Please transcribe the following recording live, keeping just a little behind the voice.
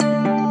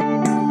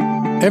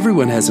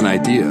Everyone has an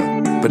idea,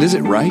 but is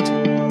it right?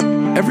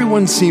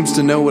 Everyone seems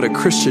to know what a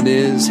Christian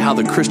is, how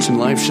the Christian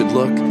life should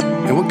look,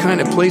 and what kind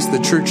of place the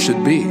church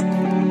should be.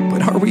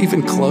 But are we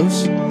even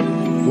close?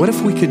 What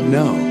if we could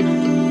know?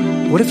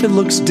 What if it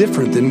looks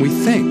different than we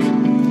think?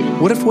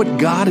 What if what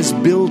God is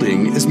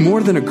building is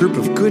more than a group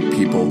of good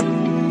people,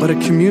 but a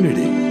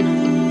community?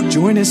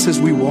 Join us as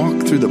we walk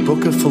through the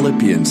book of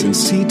Philippians and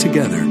see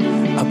together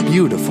a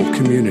beautiful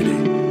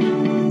community.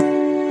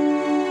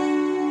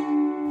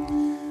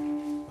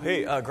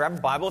 Hey, grab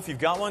a Bible if you've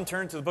got one.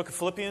 Turn to the book of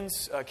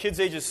Philippians. Kids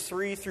ages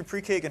 3 through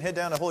pre-K can head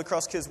down to Holy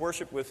Cross Kids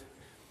Worship with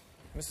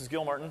Mrs.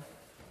 Gilmartin,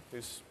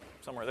 who's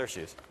somewhere. There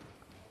she is.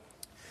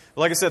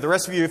 But like I said, the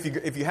rest of you,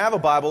 if you have a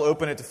Bible,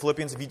 open it to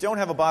Philippians. If you don't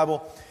have a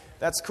Bible,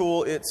 that's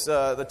cool. It's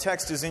the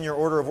text is in your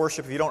order of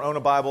worship. If you don't own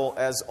a Bible,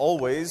 as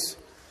always,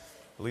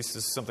 at least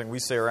this is something we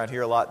say around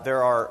here a lot,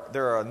 there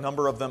are a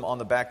number of them on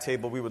the back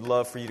table. We would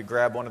love for you to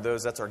grab one of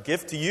those. That's our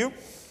gift to you.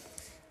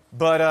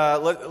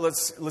 But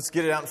let's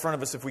get it out in front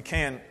of us if we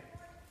can.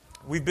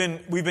 We've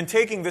been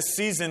taking this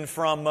season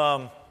from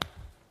the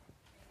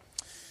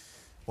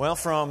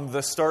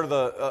start of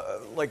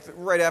the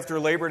right after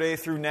Labor Day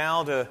through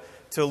now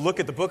to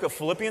look at the book of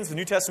Philippians, the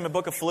New Testament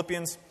book of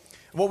Philippians.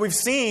 What we've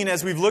seen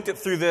as we've looked at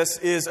through this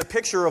is a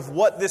picture of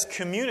what this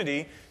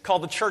community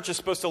called the church is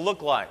supposed to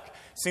look like.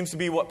 Seems to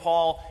be what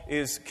Paul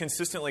is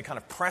consistently kind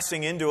of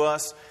pressing into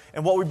us.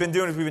 And what we've been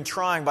doing is we've been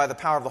trying by the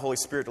power of the Holy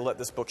Spirit to let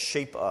this book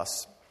shape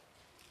us.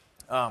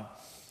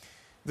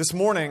 This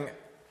morning,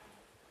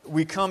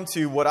 we come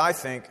to what I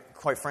think,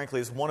 quite frankly,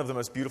 is one of the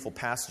most beautiful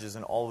passages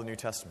in all of the New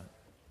Testament.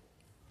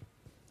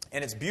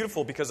 And it's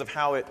beautiful because of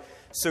how it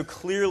so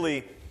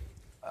clearly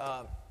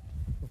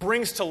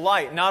brings to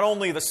light not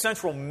only the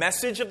central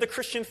message of the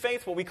Christian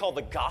faith, what we call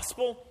the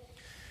gospel,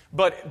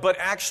 but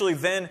actually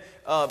then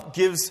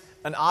gives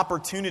an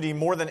opportunity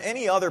more than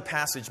any other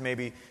passage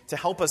maybe to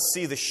help us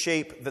see the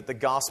shape that the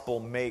gospel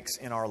makes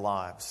in our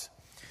lives.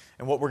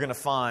 And what we're going to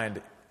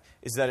find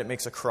is that it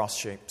makes a cross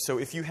shape. So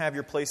if you have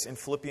your place in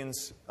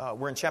Philippians,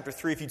 we're in chapter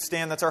 3. If you'd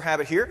stand, that's our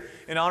habit here.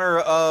 In honor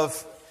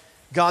of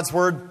God's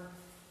Word,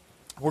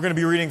 we're going to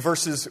be reading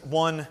verses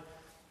 1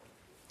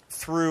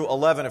 through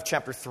 11 of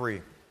chapter 3.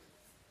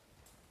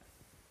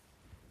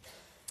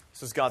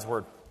 This is God's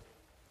Word.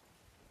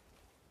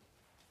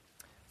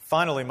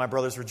 Finally, my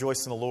brothers,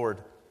 rejoice in the Lord.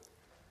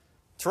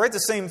 To write the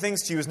same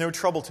things to you is no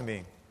trouble to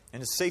me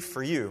and is safe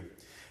for you.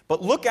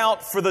 But look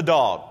out for the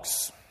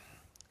dogs.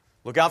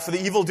 Look out for the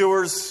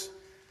evildoers.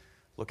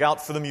 Look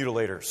out for the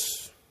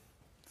mutilators.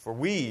 For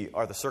we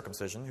are the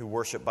circumcision who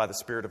worship by the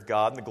Spirit of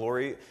God and the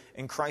glory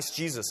in Christ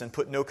Jesus and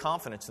put no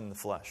confidence in the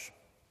flesh.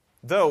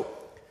 Though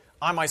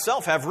I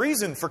myself have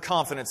reason for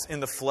confidence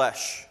in the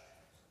flesh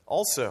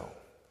also.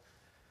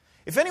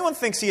 If anyone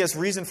thinks he has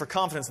reason for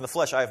confidence in the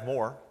flesh, I have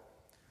more.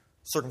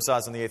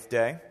 Circumcised on the 8th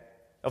day,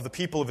 of the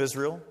people of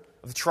Israel,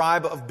 of the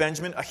tribe of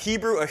Benjamin, a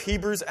Hebrew of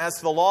Hebrews, as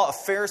to the law, a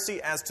Pharisee,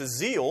 as to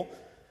zeal,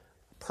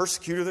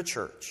 persecutor of the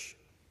church,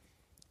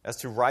 as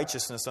to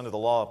righteousness under the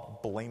law,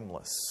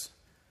 blameless.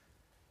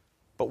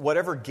 But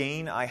whatever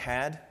gain I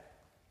had,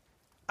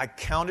 I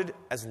counted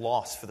as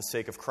loss for the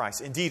sake of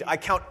Christ. Indeed, I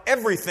count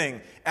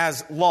everything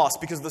as loss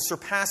because of the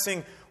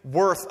surpassing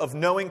worth of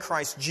knowing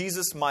Christ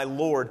Jesus my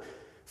Lord.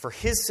 For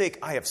His sake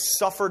I have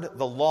suffered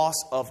the loss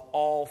of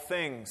all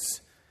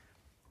things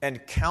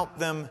and count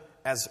them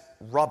as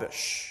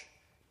rubbish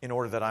in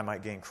order that I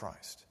might gain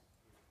Christ.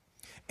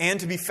 And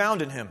to be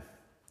found in Him,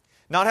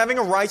 not having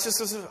a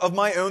righteousness of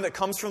my own that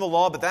comes from the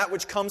law, but that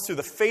which comes through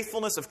the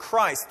faithfulness of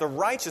Christ, the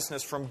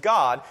righteousness from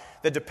God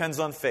that depends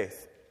on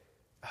faith,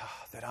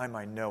 that I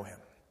might know Him.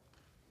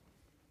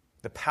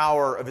 The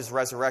power of His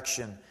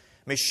resurrection,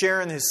 may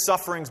share in His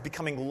sufferings,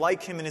 becoming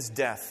like Him in His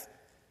death,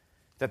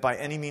 that by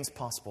any means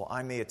possible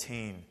I may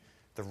attain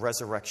the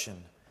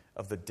resurrection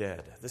of the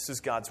dead. This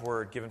is God's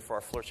word given for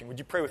our flourishing. Would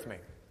you pray with me?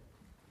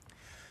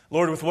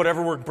 Lord, with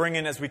whatever we're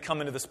bringing as we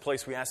come into this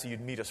place, we ask that you'd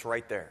meet us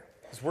right there.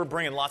 Because we're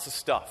bringing lots of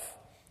stuff.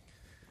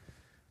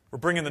 We're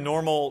bringing the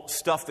normal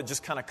stuff that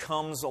just kind of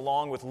comes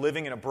along with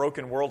living in a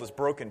broken world as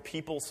broken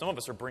people. Some of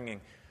us are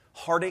bringing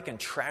heartache and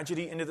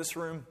tragedy into this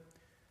room.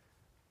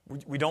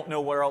 We don't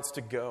know where else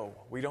to go.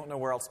 We don't know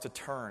where else to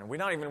turn. We're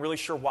not even really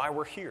sure why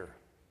we're here.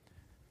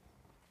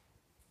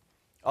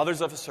 Others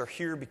of us are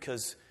here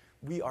because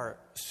we are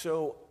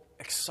so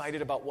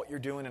excited about what you're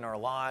doing in our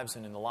lives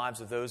and in the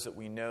lives of those that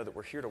we know, that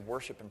we're here to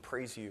worship and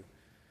praise you.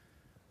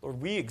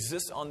 Lord, we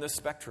exist on this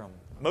spectrum.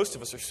 Most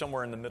of us are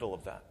somewhere in the middle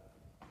of that.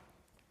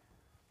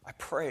 I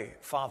pray,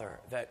 Father,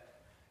 that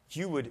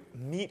you would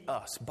meet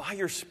us by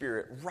your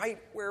Spirit right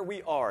where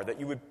we are, that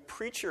you would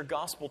preach your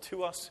gospel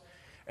to us,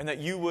 and that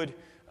you would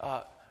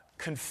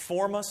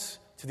conform us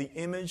to the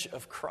image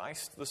of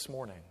Christ this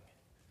morning.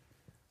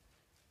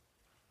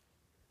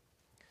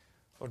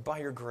 Lord, by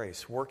your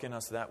grace, work in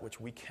us that which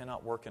we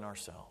cannot work in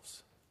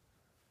ourselves.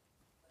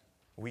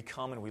 We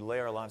come and we lay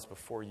our lives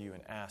before you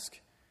and ask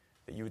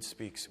that you would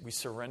speak. We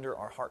surrender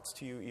our hearts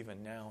to you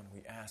even now, and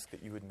we ask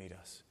that you would meet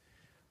us.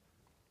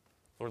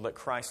 Lord, let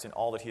Christ and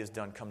all that he has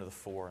done come to the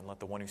fore, and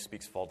let the one who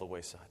speaks fall to the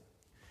wayside.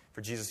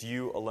 For Jesus,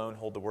 you alone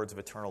hold the words of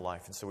eternal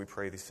life. And so we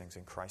pray these things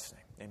in Christ's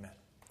name. Amen.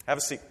 Have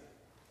a seat.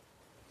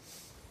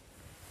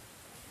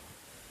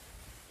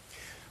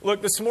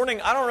 Look, this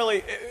morning,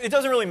 it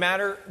doesn't really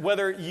matter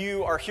whether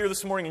you are here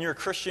this morning and you're a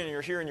Christian and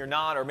you're here and you're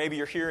not, or maybe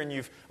you're here and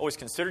you've always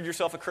considered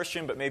yourself a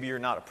Christian, but maybe you're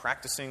not a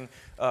practicing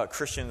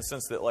Christian in the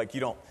sense that like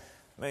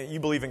you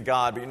believe in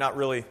God, but you're not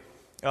really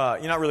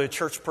a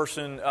church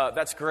person.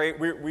 That's great.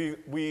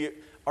 We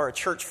are a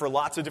church for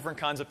lots of different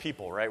kinds of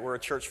people, right? We're a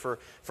church for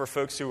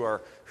folks who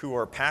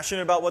are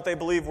passionate about what they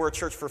believe. We're a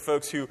church for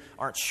folks who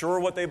aren't sure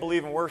what they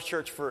believe, and we're a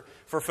church for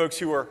folks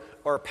who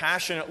are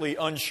passionately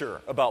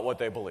unsure about what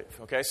they believe.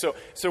 Okay, so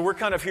we're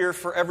kind of here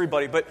for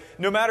everybody. But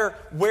no matter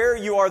where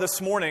you are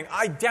this morning,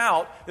 I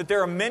doubt that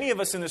there are many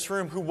of us in this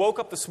room who woke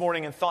up this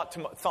morning and thought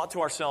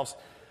to ourselves,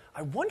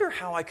 I wonder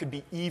how I could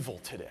be evil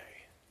today.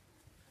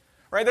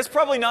 Right? That's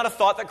probably not a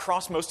thought that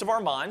crossed most of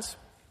our minds.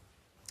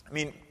 I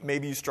mean,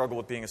 maybe you struggle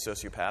with being a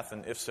sociopath,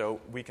 and if so,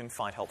 we can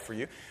find help for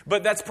you.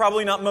 But that's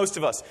probably not most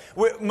of us.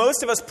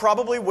 Most of us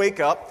probably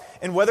wake up,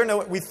 and whether or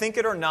not we think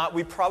it or not,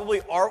 we probably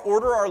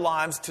order our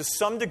lives to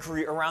some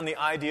degree around the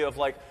idea of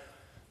like,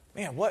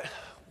 man, what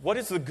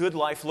does the good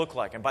life look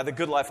like? And by the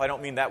good life, I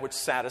don't mean that which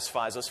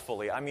satisfies us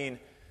fully. I mean,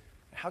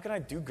 how can I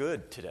do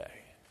good today?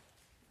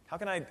 How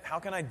can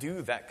I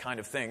do that kind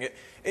of thing?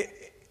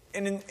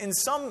 And in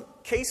some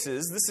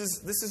cases,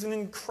 this is an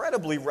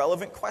incredibly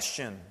relevant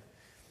question.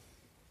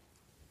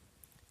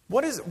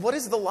 What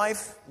does the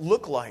life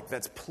look like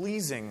that's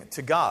pleasing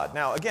to God?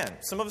 Now, again,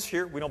 some of us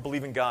here, we don't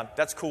believe in God.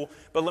 That's cool.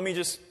 But let me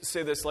just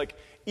say this, like,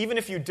 even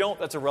if you don't,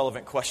 that's a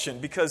relevant question.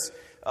 Because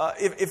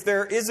if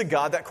there is a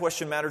God, that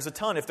question matters a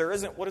ton. If there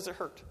isn't, what does it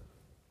hurt?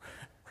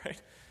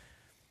 Right?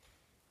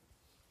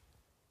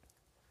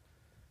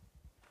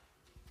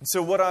 And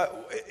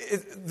so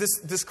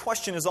this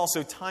question is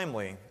also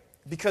timely.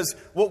 Because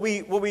what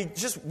we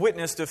just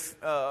witnessed,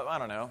 I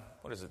don't know,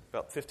 what is it,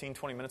 about 15,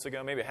 20 minutes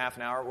ago, maybe half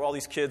an hour, where all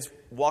these kids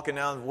walking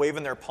down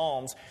waving their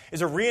palms,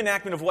 is a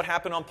reenactment of what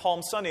happened on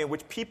Palm Sunday, in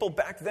which people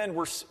back then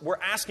were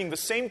asking the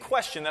same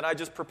question that I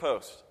just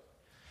proposed.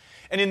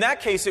 And in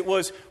that case, it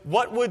was,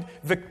 what would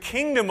the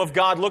kingdom of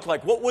God look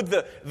like? What would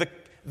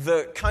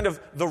the kind of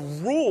the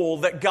rule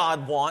that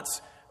God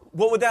wants,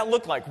 what would that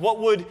look like? What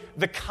would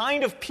the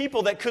kind of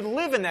people that could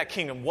live in that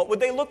kingdom, what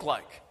would they look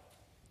like?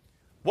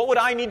 What would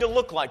I need to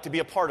look like to be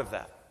a part of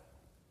that?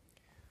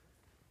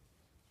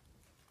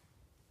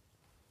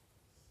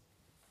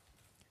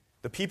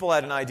 The people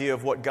had an idea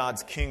of what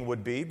God's king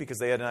would be because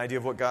they had an idea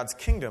of what God's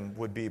kingdom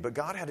would be, but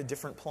God had a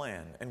different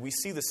plan, and we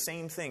see the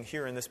same thing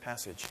here in this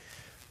passage.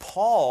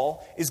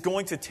 Paul is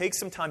going to take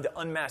some time to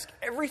unmask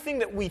everything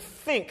that we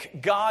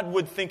think God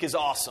would think is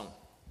awesome,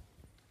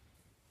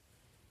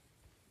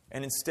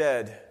 and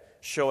instead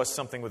show us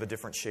something with a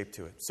different shape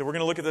to it. So we're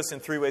going to look at this in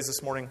three ways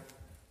this morning.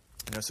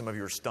 I know some of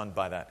you are stunned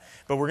by that.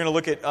 But we're going to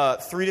look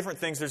at three different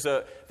things. There's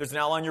an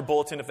outline in your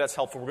bulletin if that's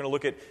helpful. We're going to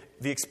look at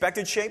the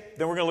expected shape,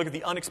 then we're going to look at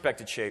the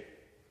unexpected shape,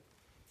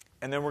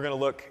 and then we're going to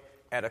look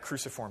at a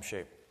cruciform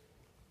shape.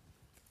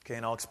 Okay,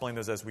 and I'll explain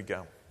those as we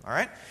go. All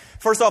right?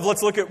 First off,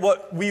 let's look at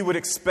what we would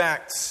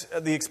expect,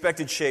 the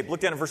expected shape. Look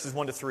down at verses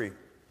 1 to 3.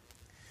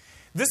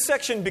 This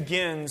section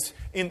begins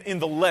in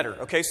the letter.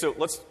 Okay, so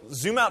let's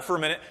zoom out for a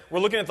minute. We're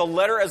looking at the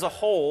letter as a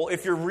whole.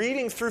 If you're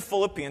reading through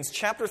Philippians,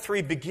 chapter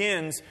 3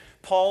 begins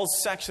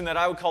Paul's section that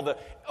I would call the,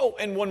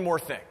 and one more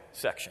thing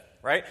section,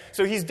 right?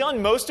 So he's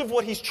done most of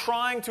what he's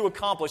trying to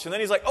accomplish, and then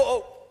he's like,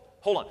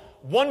 hold on,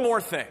 one more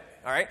thing,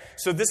 all right?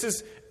 So this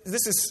is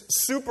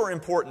super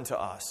important to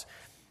us.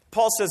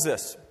 Paul says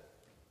this,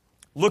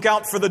 look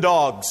out for the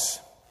dogs,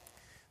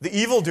 the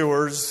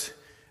evildoers,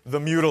 the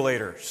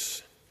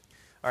mutilators.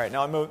 All right,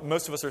 now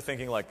most of us are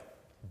thinking like,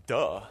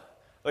 duh.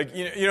 Like,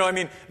 I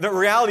mean, the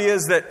reality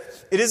is that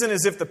it isn't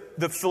as if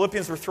the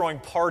Philippians were throwing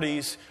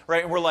parties,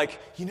 right? And we're like,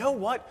 you know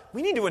what?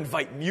 We need to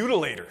invite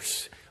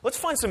mutilators. Let's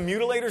find some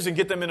mutilators and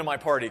get them into my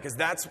party because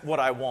that's what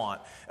I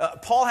want.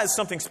 Paul has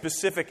something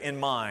specific in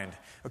mind,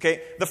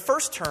 okay? The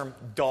first term,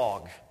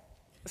 dog.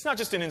 It's not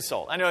just an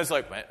insult. I know it's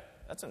like, man,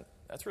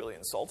 that's really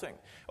insulting.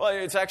 Well,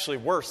 it's actually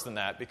worse than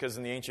that because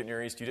in the ancient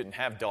Near East, you didn't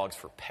have dogs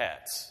for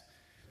pets.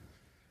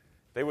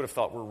 They would have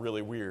thought we're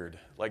really weird.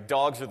 Like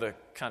dogs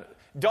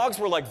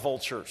were like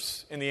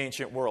vultures in the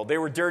ancient world. They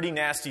were dirty,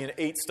 nasty, and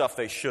ate stuff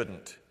they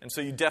shouldn't. And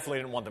so you definitely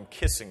didn't want them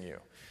kissing you,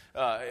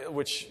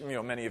 which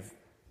many of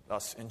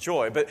us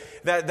enjoy. But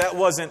that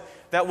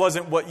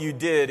wasn't what you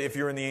did if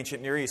you were in the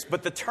ancient Near East.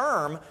 But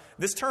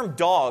this term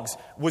dogs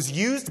was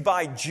used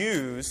by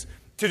Jews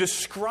to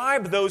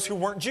describe those who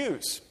weren't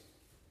Jews.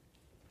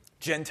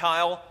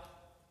 Gentile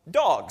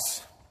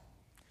dogs.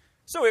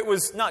 So it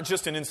was not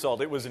just an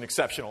insult, it was an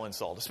exceptional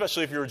insult,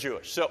 especially if you were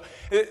Jewish. So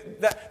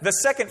the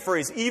second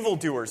phrase,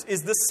 evildoers,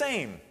 is the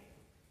same.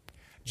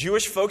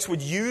 Jewish folks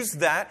would use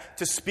that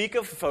to speak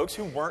of folks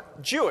who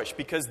weren't Jewish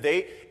because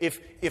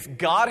if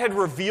God had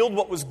revealed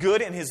what was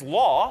good in His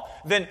law,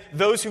 then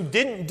those who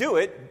didn't do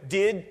it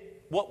did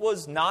what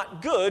was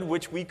not good,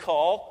 which we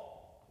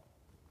call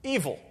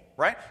evil,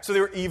 right? So they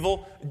were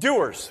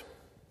evildoers.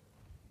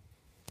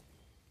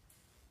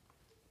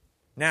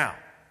 Now,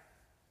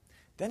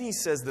 Then he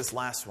says this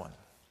last one,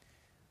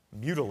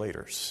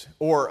 mutilators.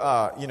 Or,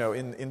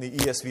 in the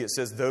ESV it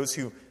says those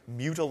who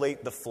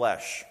mutilate the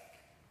flesh.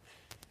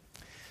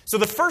 So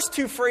the first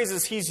two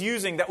phrases he's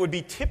using that would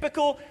be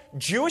typical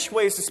Jewish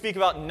ways to speak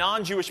about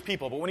non-Jewish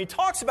people. But when he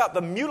talks about the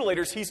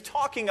mutilators, he's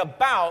talking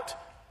about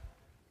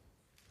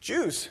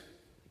Jews.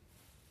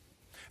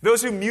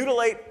 Those who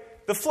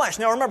mutilate the flesh.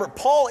 Now remember,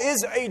 Paul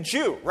is a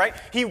Jew, right?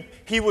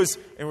 He was,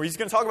 and he's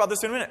going to talk about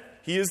this in a minute,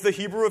 he is the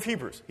Hebrew of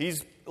Hebrews.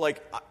 He's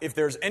like, if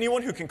there's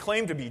anyone who can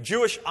claim to be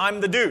Jewish, I'm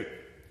the dude.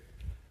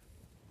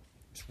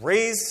 He's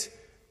raised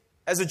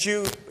as a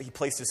Jew. He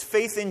placed his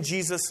faith in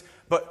Jesus,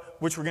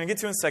 which we're going to get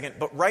to in a second.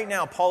 But right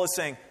now, Paul is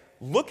saying,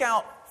 look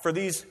out for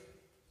these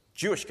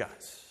Jewish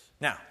guys.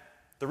 Now,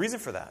 the reason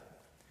for that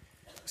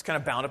is kind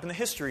of bound up in the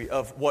history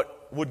of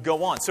what would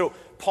go on. So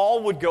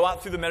Paul would go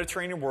out through the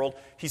Mediterranean world.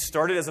 He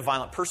started as a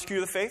violent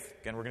persecutor of the faith.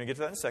 Again, we're going to get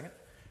to that in a second.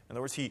 In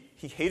other words, he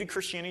hated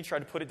Christianity, tried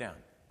to put it down.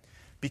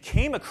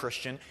 Became a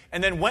Christian,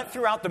 and then went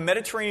throughout the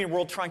Mediterranean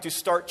world trying to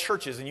start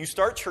churches. And you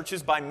start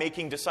churches by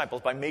making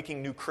disciples, by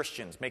making new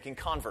Christians, making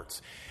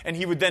converts. And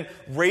he would then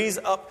raise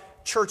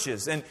up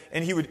churches, and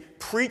he would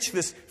preach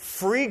this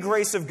free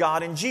grace of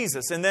God in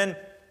Jesus. And then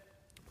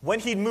when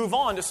he'd move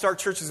on to start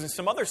churches in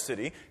some other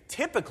city,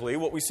 typically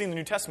what we see in the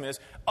New Testament is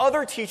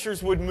other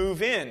teachers would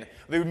move in.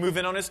 They would move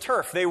in on his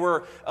turf. They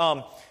were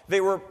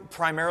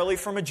primarily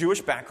from a Jewish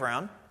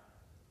background.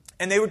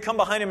 And they would come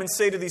behind him and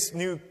say to these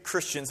new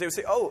Christians, they would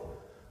say, oh,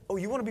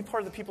 you want to be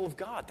part of the people of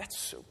God? That's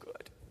so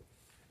good.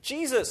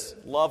 Jesus,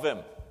 love him.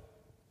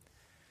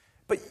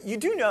 But you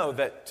do know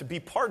that to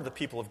be part of the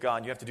people of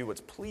God, you have to do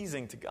what's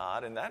pleasing to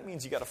God, and that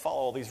means you got to follow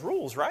all these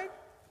rules, right?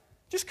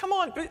 Just come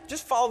on,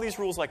 just follow these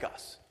rules like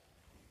us.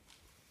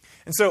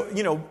 And so,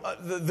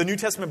 the New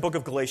Testament book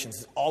of Galatians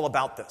is all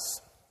about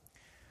this.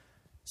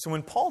 So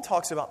when Paul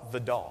talks about the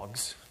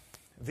dogs,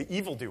 the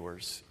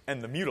evildoers,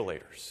 and the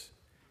mutilators,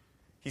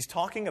 he's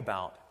talking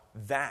about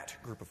that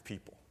group of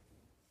people.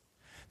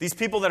 These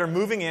people that are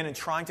moving in and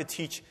trying to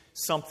teach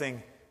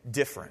something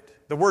different.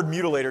 The word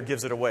mutilator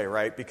gives it away,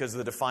 right? Because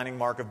the defining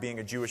mark of being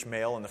a Jewish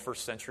male in the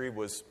first century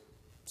was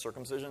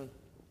circumcision.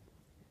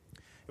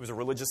 It was a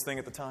religious thing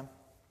at the time.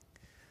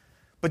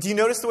 But do you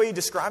notice the way he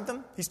described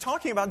them? He's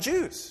talking about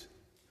Jews.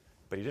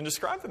 But he didn't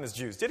describe them as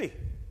Jews, did he?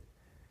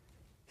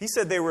 He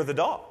said they were the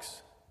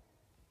dogs.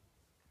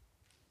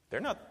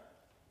 They're not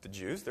the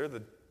Jews. They're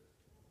the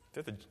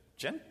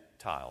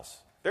Gentiles.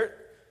 They're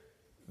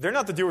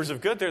not the doers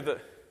of good. They're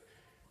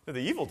the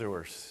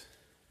evildoers.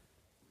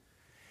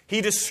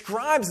 He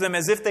describes them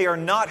as if they are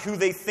not who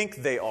they think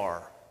they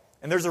are.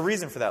 And there's a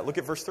reason for that. Look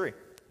at verse 3.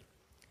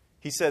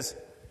 He says,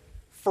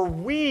 "For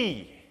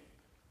we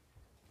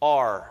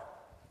are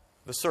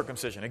the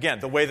circumcision." Again,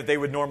 the way that they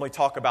would normally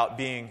talk about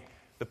being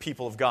the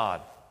people of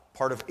God,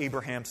 part of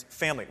Abraham's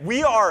family.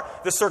 We are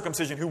the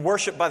circumcision who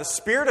worship by the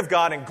Spirit of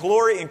God and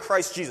glory in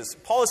Christ Jesus.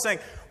 Paul is saying,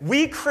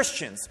 we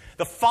Christians,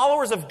 the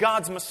followers of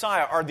God's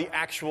Messiah, are the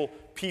actual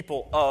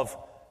people of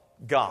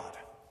God.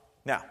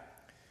 Now,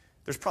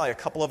 there's probably a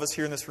couple of us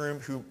here in this room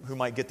who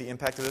might get the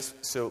impact of this,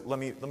 so let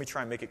me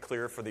try and make it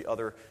clear for the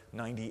other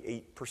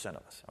 98%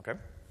 of us, okay?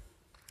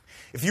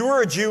 If you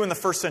were a Jew in the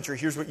first century,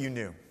 here's what you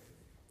knew.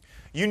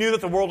 You knew that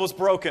the world was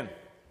broken,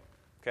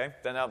 okay?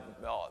 Then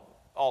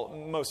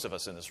most of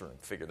us in this room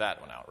figured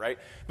that one out, right?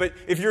 But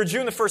if you're a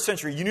Jew in the first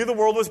century, you knew the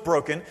world was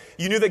broken.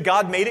 You knew that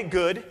God made it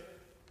good,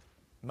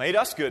 made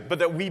us good, but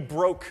that we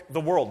broke the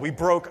world. We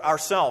broke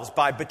ourselves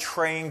by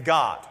betraying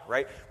God,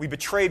 right? We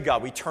betrayed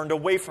God. We turned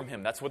away from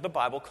Him. That's what the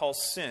Bible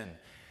calls sin.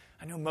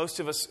 I know most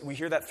of us, we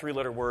hear that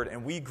three-letter word,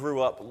 and we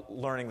grew up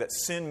learning that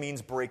sin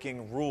means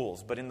breaking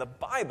rules. But in the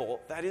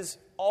Bible, that is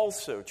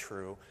also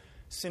true.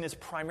 Sin is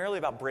primarily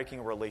about breaking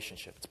a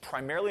relationship. It's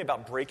primarily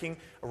about breaking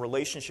a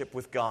relationship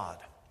with God.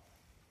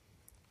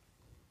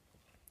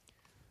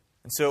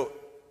 And so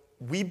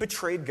we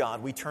betrayed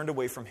God, we turned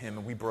away from Him,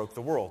 and we broke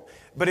the world.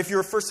 But if you're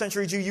a first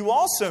century Jew, you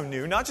also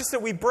knew, not just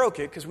that we broke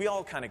it, because we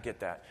all kind of get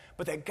that,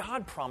 but that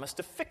God promised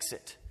to fix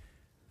it.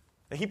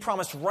 That He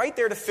promised right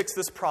there to fix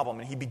this problem.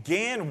 And He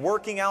began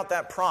working out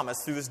that promise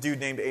through this dude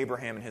named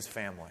Abraham and his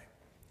family.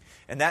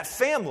 And that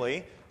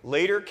family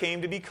later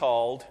came to be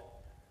called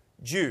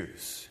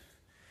Jews.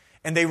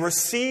 And they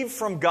received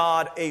from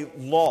God a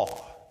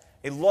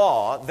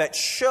law that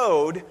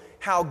showed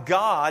how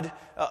God,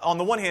 on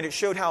the one hand, it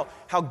showed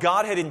how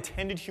God had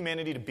intended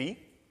humanity to be,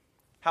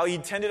 how He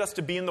intended us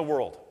to be in the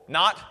world.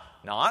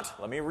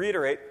 Let me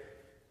reiterate,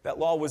 that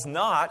law was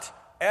not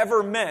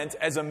ever meant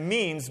as a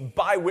means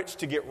by which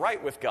to get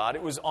right with God.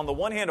 It was, on the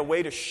one hand, a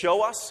way to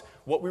show us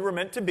what we were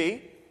meant to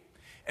be,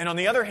 and on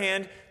the other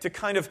hand, to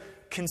kind of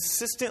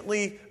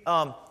consistently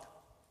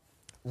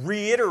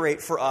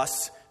reiterate for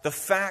us the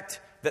fact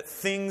that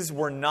things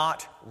were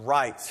not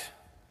right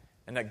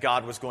and that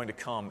God was going to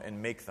come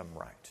and make them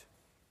right.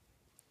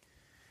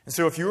 And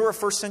so if you were a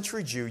first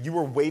century Jew, you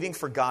were waiting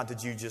for God to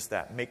do just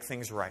that, make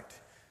things right.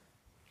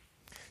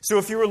 So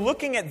if you were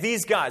looking at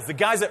these guys, the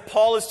guys that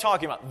Paul is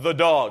talking about, the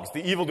dogs,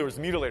 the evildoers,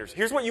 the mutilators,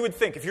 here's what you would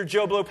think if you're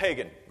Joe Blow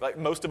pagan, like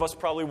most of us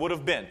probably would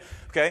have been.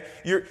 Okay?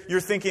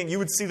 You're thinking you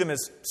would see them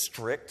as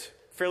strict,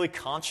 fairly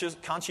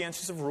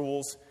conscientious of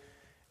rules,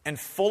 and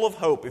full of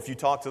hope, if you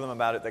talk to them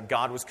about it, that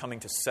God was coming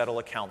to settle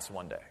accounts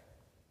one day.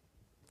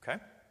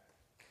 Okay?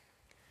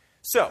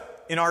 So,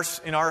 in our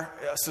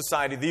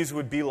society, these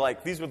were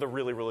the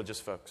really religious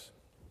folks.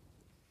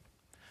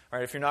 All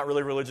right, if you're not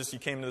really religious, you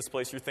came to this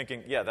place, you're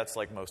thinking, yeah, that's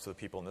like most of the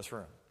people in this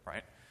room,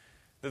 right?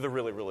 They're the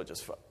really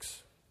religious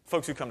folks.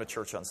 Folks who come to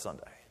church on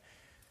Sunday.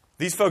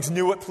 These folks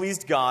knew what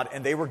pleased God,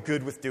 and they were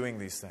good with doing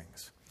these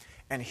things.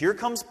 And here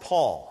comes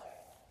Paul.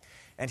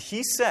 And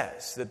he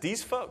says that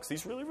these folks,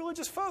 these really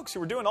religious folks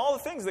who are doing all the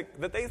things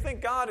that they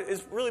think God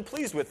is really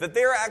pleased with, that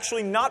they're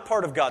actually not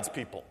part of God's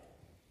people.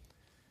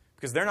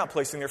 Because they're not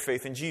placing their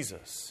faith in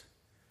Jesus.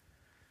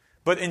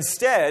 But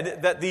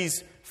instead, that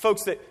these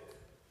folks that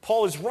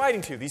Paul is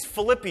writing to, these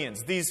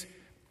Philippians, these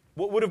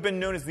what would have been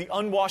known as the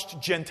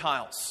unwashed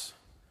Gentiles,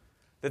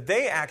 that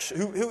they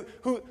actually,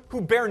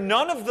 who bear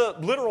none of the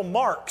literal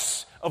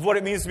marks of what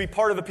it means to be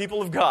part of the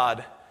people of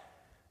God,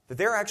 that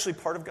they're actually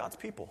part of God's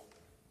people.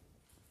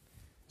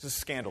 This is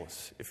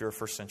scandalous if you're a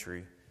first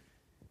century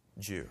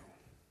Jew.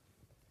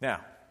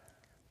 Now,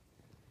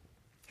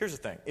 here's the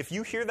thing. If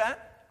you hear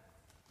that,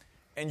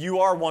 and you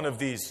are one of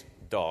these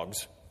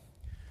dogs,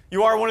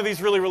 you are one of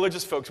these really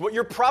religious folks, what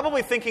you're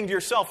probably thinking to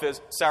yourself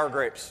is sour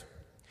grapes.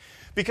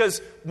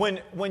 Because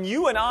when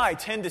you and I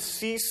tend to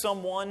see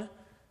someone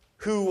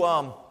who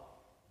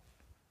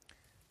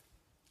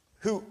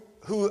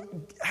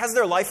has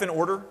their life in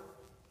order,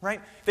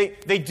 right?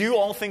 They do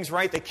all things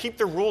right. They keep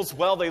the rules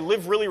well. They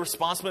live really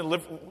responsibly,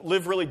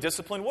 live really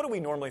disciplined. What do we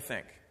normally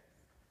think?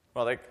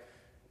 Well,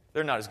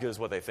 they're not as good as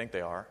what they think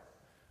they are.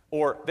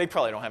 Or they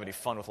probably don't have any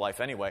fun with life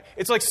anyway.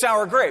 It's like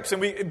sour grapes.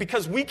 And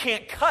because we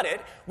can't cut it,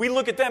 we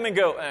look at them and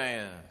go,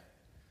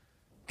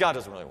 God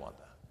doesn't really want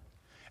that.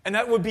 And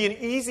that would be an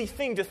easy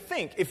thing to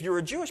think if you're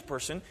a Jewish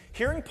person,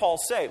 hearing Paul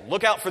say,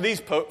 look out for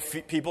these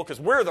people because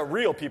we're the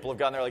real people of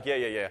God. And they're like,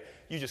 yeah.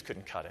 You just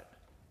couldn't cut it.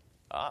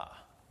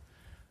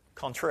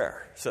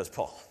 Contraire, says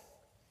Paul.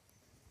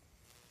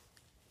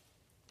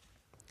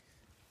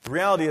 The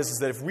reality is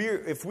that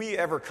if we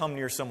ever come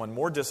near someone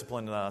more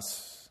disciplined than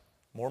us,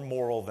 more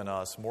moral than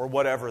us, more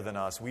whatever than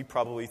us, we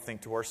probably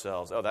think to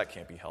ourselves, oh, that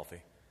can't be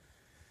healthy.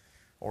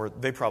 Or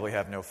they probably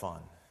have no fun.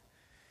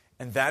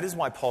 And that is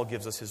why Paul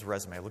gives us his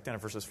resume. Look down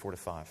at verses 4 to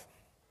 5.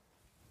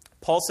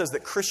 Paul says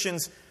that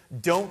Christians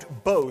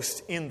don't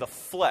boast in the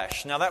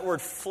flesh. Now that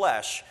word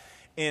flesh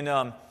in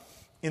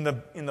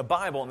the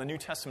Bible, in the New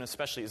Testament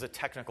especially, is a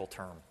technical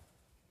term.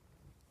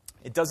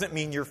 It doesn't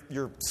mean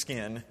your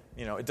skin.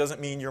 It doesn't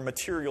mean your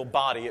material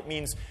body. It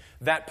means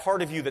that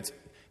part of you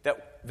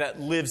that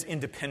lives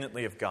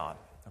independently of God.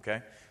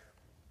 Okay?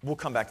 We'll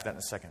come back to that in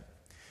a second.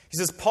 He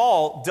says,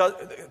 Paul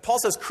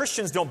says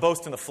Christians don't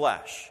boast in the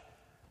flesh.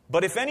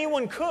 But if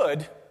anyone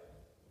could,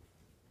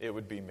 it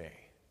would be me.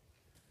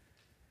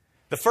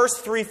 The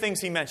first three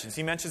things he mentions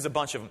a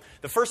bunch of them.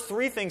 The first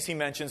three things he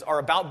mentions are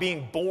about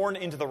being born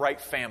into the right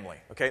family.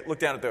 Okay, look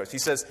down at those. He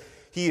says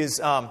he is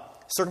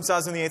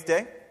circumcised on the 8th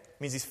day.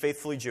 Means he's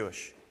faithfully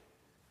Jewish.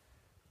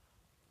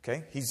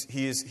 Okay, he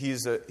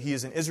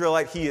is an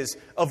Israelite. He is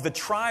of the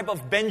tribe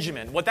of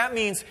Benjamin. What that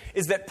means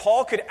is that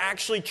Paul could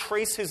actually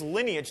trace his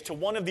lineage to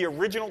one of the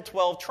original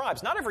 12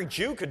 tribes. Not every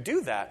Jew could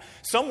do that.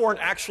 Some weren't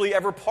actually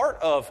ever part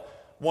of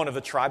one of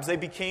the tribes. They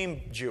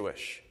became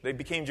Jewish. They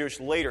became Jewish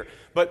later.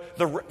 But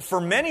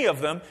for many of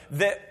them,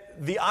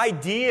 the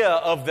idea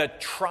of the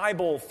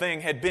tribal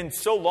thing had been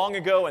so long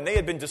ago, and they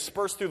had been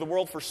dispersed through the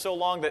world for so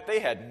long that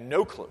they had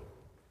no clue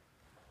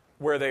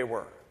where they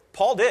were.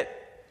 Paul did.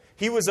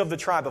 He was of the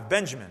tribe of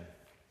Benjamin.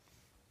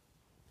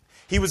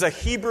 He was a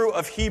Hebrew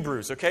of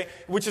Hebrews, okay?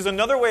 Which is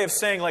another way of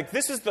saying, like,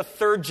 this is the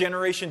third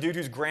generation dude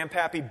whose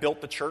grandpappy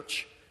built the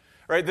church.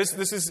 Right? This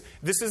is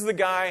the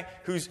guy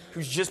who's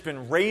just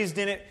been raised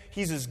in it.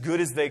 He's as good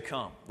as they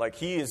come. Like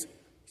he's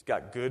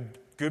got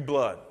good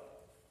blood.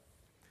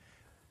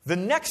 The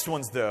next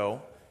ones,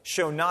 though,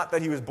 show not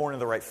that he was born in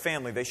the right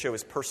family. They show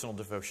his personal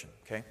devotion.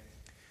 Okay?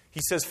 He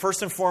says,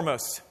 first and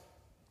foremost,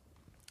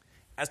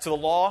 as to the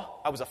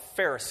law, I was a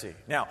Pharisee.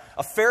 Now,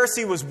 a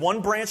Pharisee was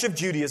one branch of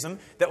Judaism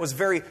that was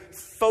very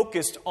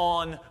focused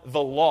on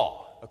the law.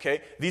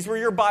 Okay? These were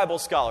your Bible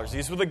scholars.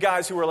 These were the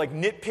guys who were like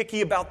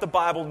nitpicky about the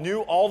Bible,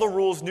 knew all the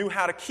rules, knew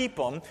how to keep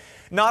them.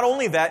 Not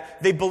only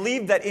that, they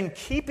believed that in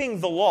keeping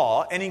the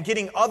law and in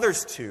getting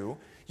others to,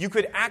 you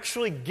could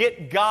actually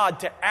get God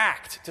to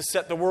act to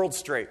set the world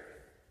straight.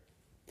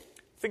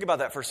 Think about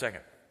that for a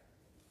second.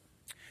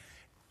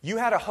 You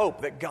had a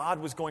hope that God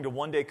was going to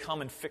one day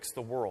come and fix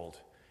the world.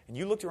 And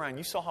you looked around and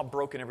you saw how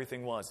broken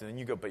everything was. And then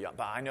you go, but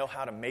I know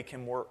how to make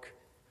him work.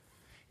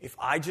 If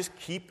I just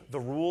keep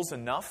the rules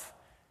enough,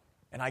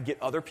 and I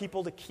get other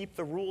people to keep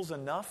the rules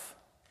enough,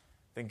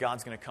 then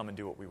God's going to come and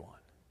do what we want.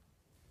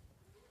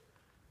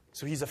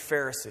 So he's a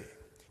Pharisee.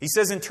 He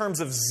says in terms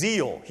of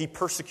zeal, he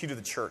persecuted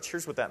the church.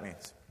 Here's what that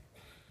means.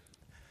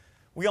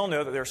 We all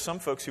know that there are some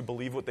folks who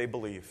believe what they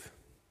believe,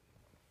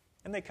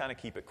 and they kind of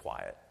keep it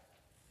quiet.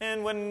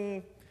 And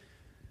when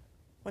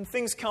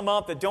things come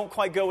up that don't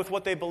quite go with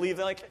what they believe,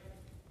 they're like,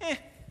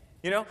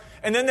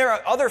 And then there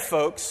are other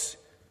folks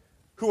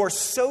who are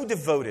so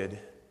devoted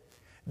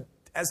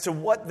as to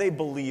what they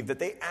believe that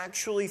they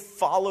actually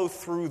follow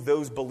through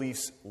those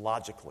beliefs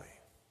logically.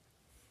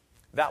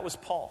 That was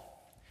Paul.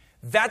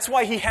 That's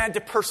why he had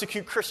to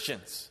persecute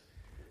Christians.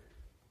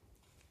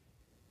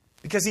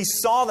 Because he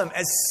saw them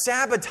as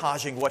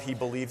sabotaging what he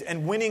believed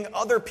and winning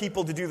other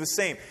people to do the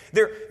same.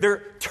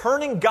 They're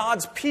turning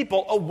God's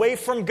people away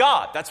from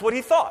God. That's what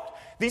he thought.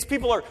 These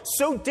people are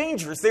so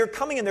dangerous. They're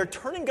coming and they're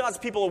turning God's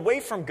people away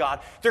from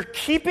God. They're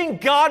keeping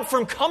God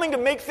from coming to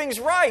make things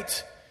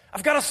right.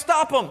 I've got to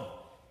stop them.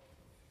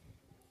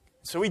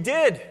 So he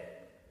did,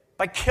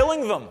 by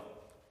killing them,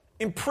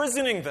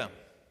 imprisoning them.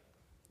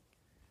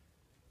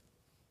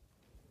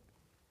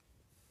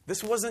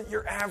 This wasn't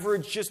your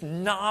average, just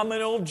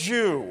nominal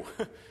Jew.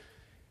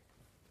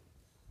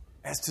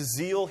 As to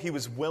zeal, he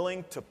was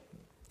willing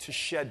to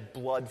shed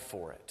blood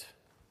for it.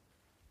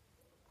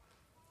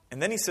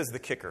 And then he says the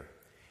kicker.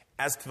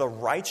 As to the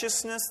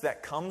righteousness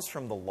that comes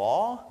from the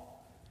law,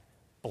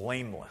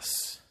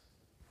 blameless.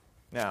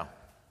 Now,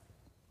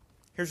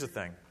 here's the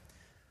thing.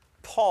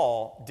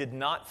 Paul did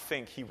not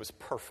think he was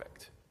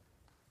perfect.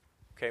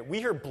 Okay, we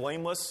hear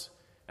blameless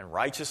and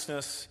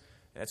righteousness,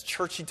 and that's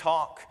churchy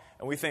talk,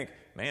 and we think,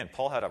 man,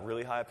 Paul had a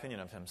really high opinion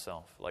of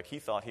himself. Like he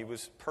thought he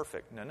was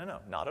perfect. No,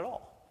 not at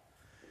all.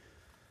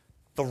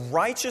 The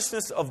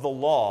righteousness of the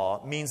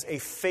law means a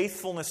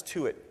faithfulness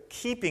to it,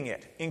 keeping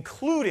it,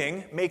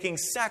 including making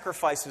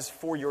sacrifices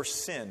for your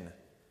sin.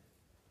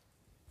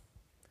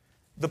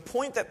 The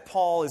point that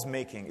Paul is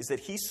making is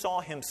that he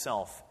saw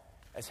himself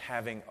as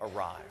having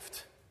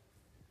arrived.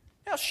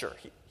 Now, sure,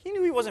 he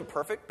knew he wasn't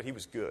perfect, but he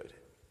was good.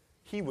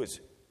 He was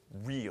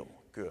real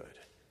good.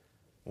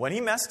 When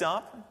he messed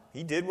up,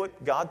 he did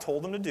what God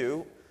told him to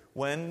do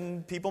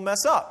when people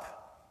mess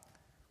up,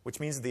 which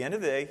means at the end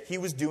of the day, he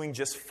was doing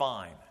just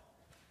fine.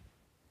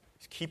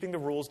 He's keeping the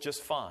rules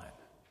just fine,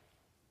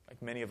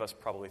 like many of us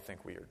probably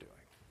think we are doing.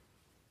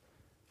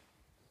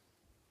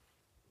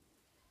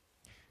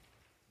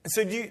 And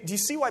so do you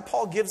see why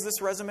Paul gives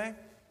this resume?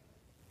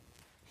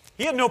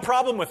 He had no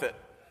problem with it.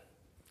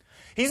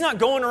 He's not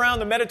going around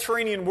the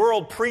Mediterranean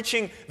world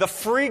preaching the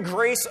free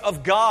grace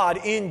of God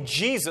in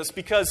Jesus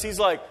because he's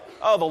like,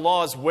 oh, the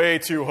law is way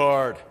too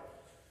hard.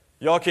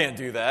 Y'all can't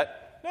do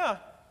that. No.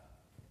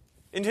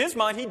 In his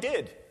mind, he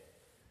did.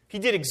 He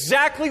did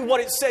exactly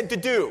what it said to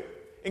do,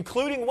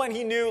 including when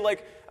he knew,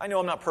 like, I know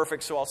I'm not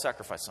perfect, so I'll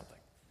sacrifice something.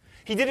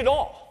 He did it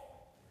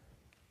all.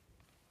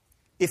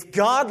 If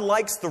God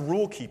likes the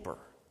rule keeper,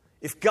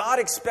 if God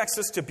expects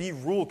us to be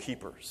rule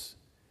keepers,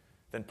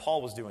 then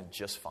Paul was doing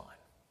just fine.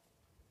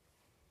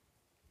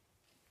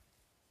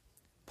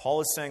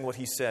 Paul is saying what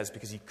he says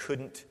because he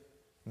couldn't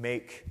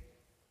make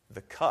the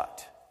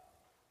cut.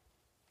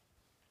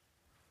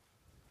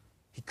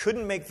 He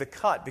couldn't make the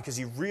cut because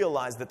he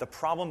realized that the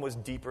problem was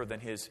deeper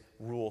than his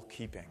rule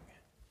keeping.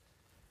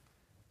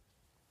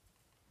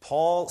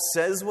 Paul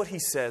says what he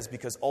says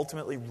because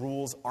ultimately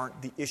rules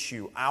aren't the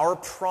issue. Our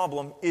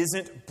problem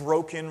isn't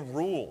broken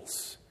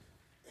rules.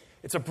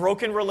 It's a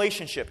broken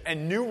relationship,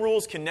 and new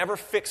rules can never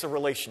fix a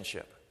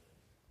relationship.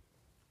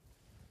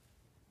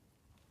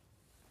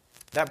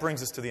 That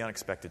brings us to the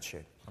unexpected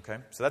shape. Okay?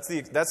 So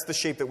that's the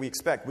shape that we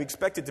expect. We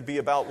expect it to be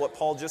about what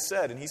Paul just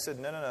said, and he said,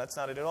 no, that's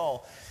not it at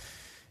all.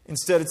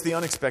 Instead, it's the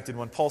unexpected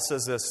one. Paul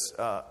says this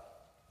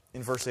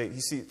in verse 8. He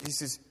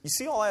says, you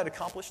see all I had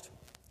accomplished?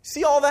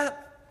 See all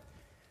that?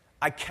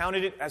 I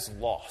counted it as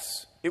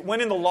loss. It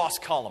went in the loss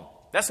column.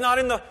 That's not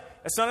in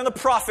the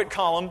profit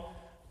column.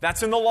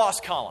 That's in the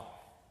loss column.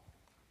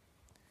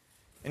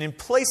 And in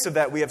place of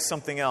that, we have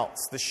something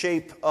else, the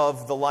shape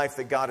of the life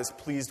that God is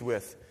pleased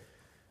with.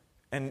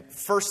 And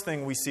first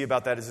thing we see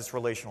about that is it's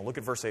relational. Look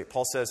at verse 8.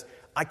 Paul says,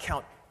 I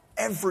count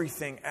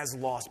everything as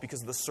loss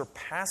because of the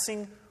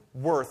surpassing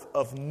worth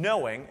of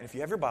knowing, and if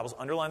you have your Bibles,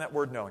 underline that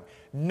word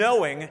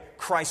knowing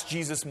Christ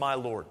Jesus my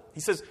Lord.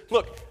 He says,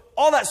 look,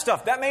 all that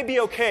stuff, that may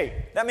be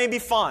okay, that may be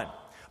fine,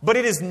 but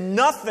it is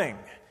nothing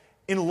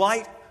in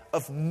light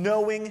of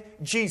knowing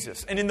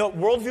Jesus. And in the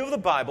worldview of the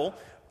Bible,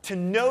 to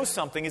know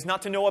something is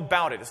not to know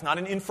about it. It's not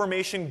an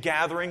information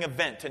gathering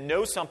event. To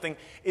know something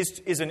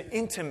is an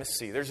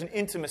intimacy. There's an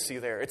intimacy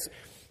there.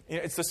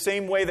 It's the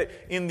same way that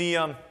in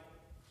the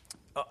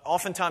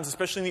oftentimes,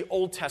 especially in the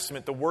Old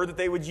Testament, the word that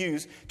they would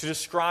use to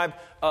describe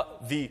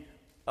the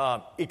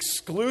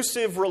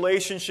exclusive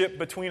relationship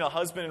between a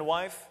husband and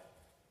wife,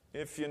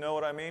 if you know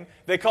what I mean,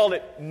 they called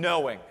it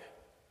knowing.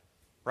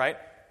 Right?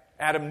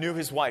 Adam knew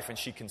his wife and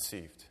she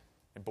conceived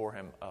and bore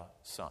him a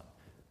son.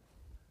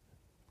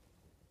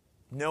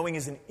 Knowing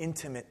is an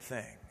intimate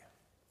thing.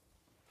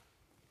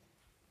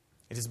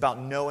 It is about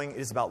knowing, it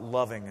is about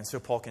loving. And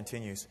so Paul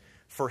continues,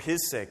 for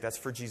his sake, that's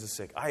for Jesus'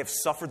 sake, I have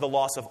suffered the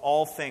loss of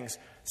all things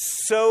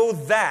so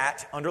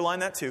that, underline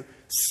that too,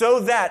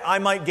 so that I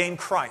might gain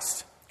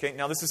Christ. Okay,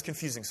 now this is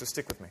confusing, so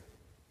stick with me.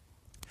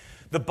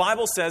 The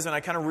Bible says, and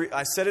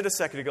I said it a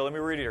second ago, let me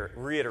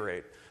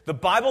reiterate. The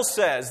Bible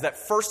says that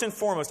first and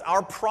foremost,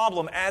 our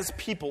problem as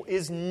people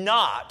is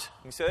not,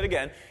 let me say that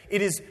again,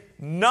 it is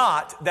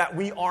not that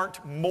we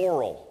aren't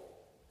moral.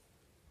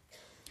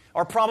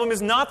 Our problem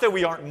is not that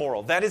we aren't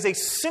moral. That is a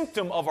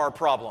symptom of our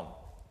problem.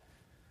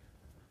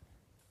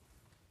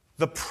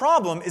 The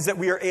problem is that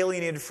we are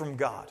alienated from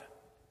God.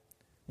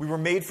 We were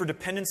made for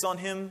dependence on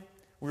Him.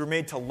 We were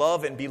made to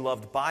love and be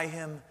loved by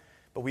Him,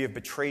 but we have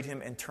betrayed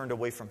Him and turned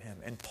away from Him.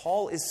 And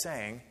Paul is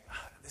saying,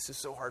 this is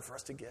so hard for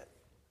us to get.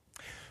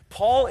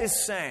 Paul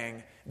is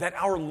saying that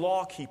our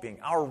law-keeping,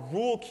 our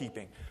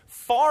rule-keeping,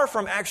 far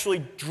from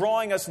actually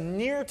drawing us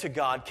near to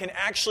God, can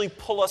actually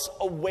pull us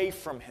away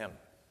from Him.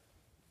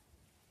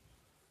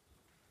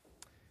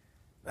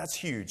 That's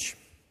huge.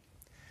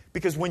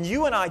 Because when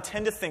you and I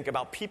tend to think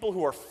about people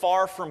who are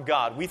far from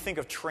God, we think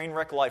of train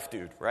wreck life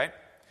dude, right?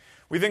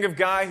 We think of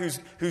guy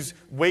who's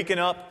waking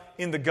up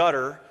in the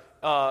gutter,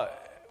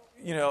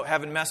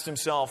 having messed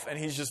himself, and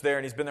he's just there,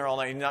 and he's been there all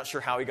night, and he's not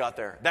sure how he got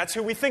there. That's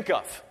who we think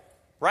of,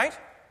 right?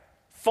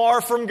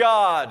 Far from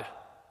God.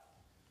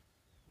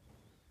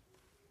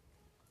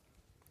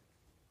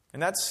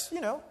 And that's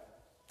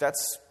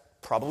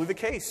probably the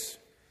case.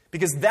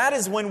 Because that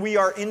is when we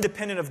are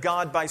independent of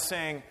God by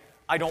saying,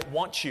 I don't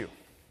want you.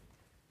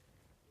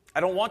 I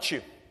don't want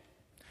you.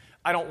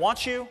 I don't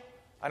want you.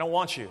 I don't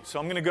want you. So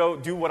I'm going to go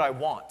do what I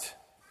want.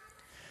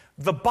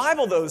 The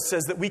Bible, though,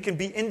 says that we can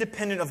be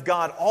independent of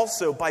God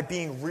also by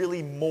being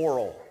really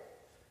moral.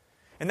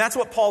 And that's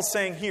what Paul's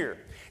saying here.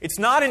 It's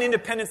not an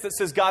independence that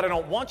says, God, I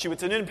don't want you.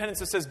 It's an independence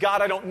that says,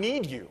 God, I don't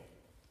need you.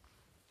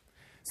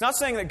 It's not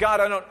saying that,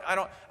 God,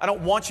 I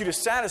don't want you to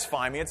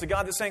satisfy me. It's a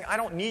God that's saying, I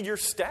don't need your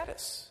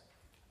status.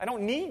 I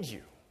don't need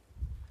you.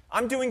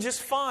 I'm doing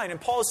just fine. And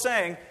Paul is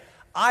saying,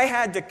 I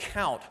had to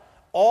count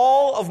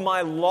all of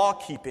my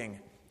law-keeping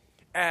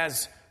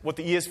as what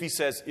the ESV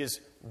says is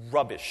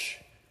rubbish.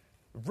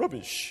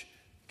 Rubbish.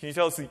 Can you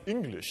tell us the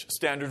English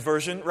Standard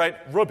Version, right?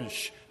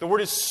 Rubbish. The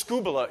word is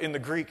skubala in the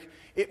Greek.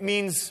 It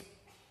means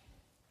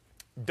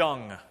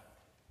dung. I'm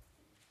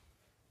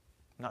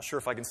not sure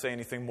if I can say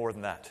anything more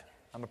than that.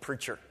 I'm a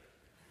preacher.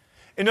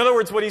 In other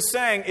words, what he's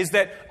saying is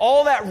that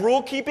all that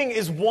rule-keeping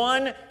is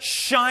one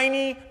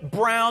shiny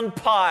brown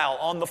pile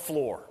on the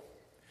floor.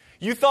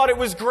 You thought it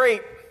was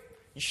great.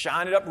 You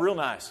shine it up real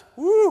nice.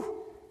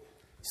 Woo!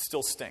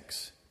 Still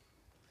stinks.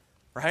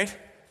 Right?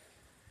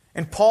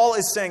 And Paul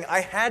is saying,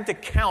 I had to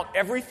count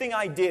everything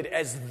I did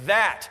as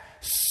that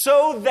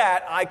so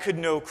that I could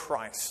know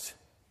Christ.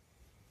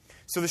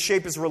 So the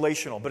shape is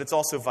relational, but it's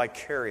also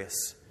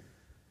vicarious.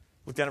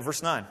 Look down at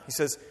verse 9. He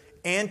says,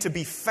 and to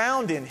be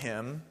found in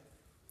Him,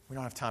 we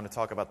don't have time to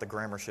talk about the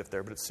grammar shift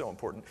there, but it's so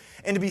important.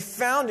 And to be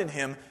found in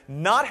Him,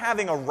 not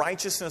having a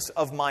righteousness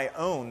of my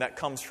own that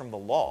comes from the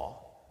law.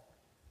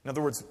 In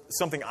other words,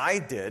 something I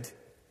did,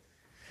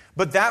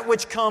 but that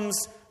which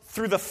comes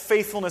through the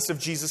faithfulness of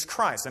Jesus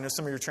Christ. I know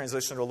some of your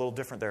translations are a little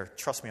different there.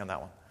 Trust me on that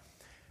one.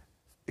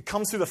 It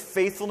comes through the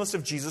faithfulness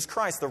of Jesus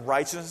Christ, the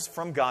righteousness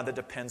from God that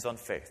depends on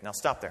faith. Now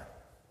stop there.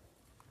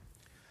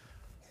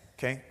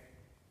 Okay?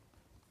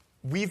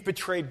 We've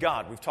betrayed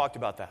God. We've talked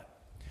about that.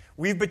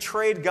 We've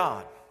betrayed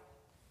God.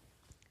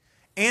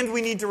 And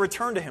we need to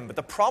return to Him. But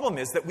the problem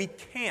is that we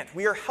can't.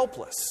 We are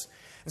helpless.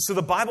 And so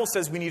the Bible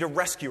says we need a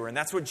rescuer, and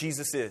that's what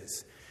Jesus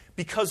is.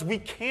 Because we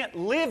can't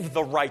live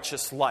the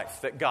righteous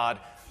life that God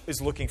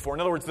is looking for. In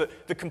other words,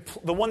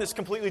 the one that's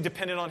completely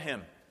dependent on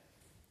Him.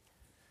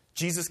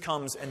 Jesus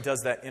comes and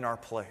does that in our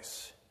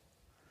place.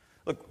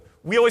 Look,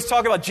 we always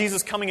talk about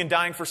Jesus coming and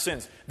dying for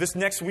sins. This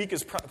next week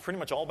is pretty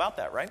much all about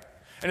that, right?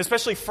 And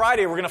especially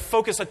Friday, we're going to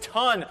focus a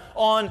ton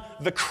on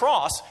the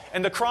cross.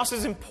 And the cross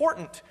is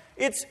important.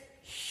 It's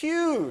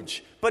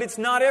huge, but it's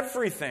not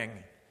everything.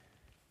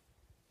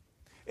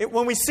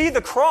 When we see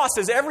the cross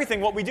as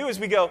everything, what we do is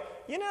we go,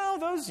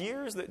 those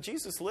years that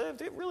Jesus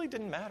lived, it really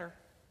didn't matter.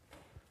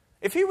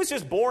 If He was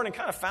just born and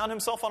kind of found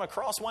Himself on a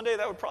cross one day,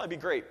 that would probably be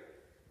great.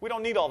 We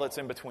don't need all that's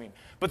in between.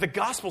 But the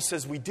gospel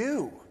says we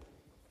do.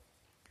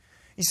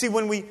 You see,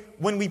 when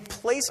we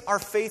place our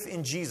faith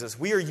in Jesus,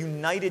 we are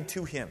united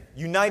to Him.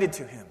 United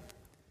to Him.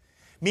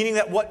 Meaning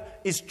that what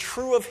is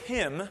true of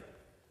Him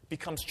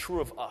becomes true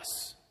of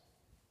us.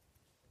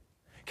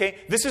 Okay?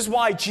 This is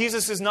why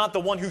Jesus is not the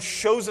one who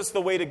shows us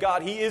the way to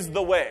God. He is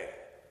the way.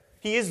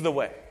 He is the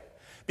way.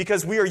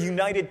 Because we are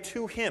united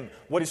to Him.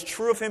 What is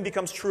true of Him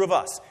becomes true of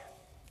us.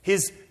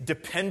 His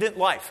dependent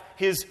life,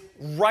 His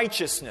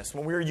righteousness,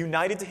 when we are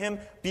united to Him,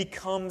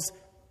 becomes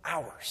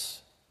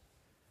ours.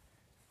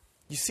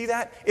 You see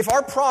that? If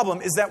our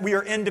problem is that we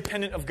are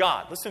independent of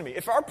God, listen to me.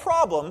 If our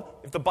problem,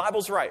 if the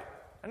Bible's right,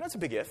 and that's a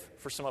big if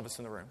for some of us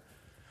in the room,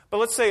 but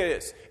let's say it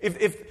is.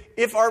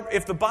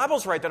 If the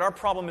Bible's right that our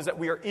problem is that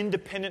we are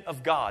independent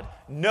of God,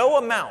 no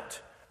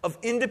amount of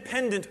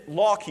independent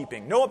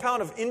law-keeping, no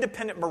amount of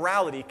independent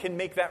morality can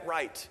make that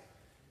right.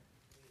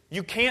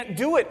 You can't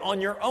do it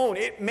on your own.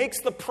 It makes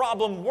the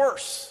problem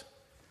worse.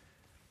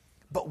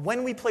 But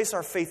when we place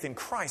our faith in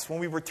Christ, when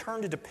we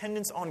return to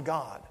dependence on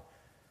God,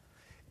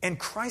 and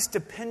Christ's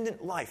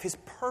dependent life, His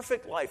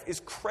perfect life, is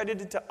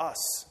credited to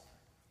us,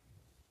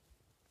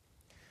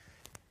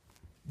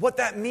 what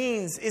that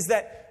means is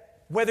that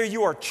whether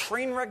you are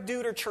train wreck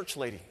dude or church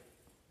lady,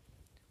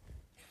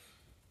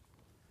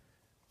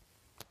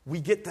 we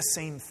get the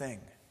same thing.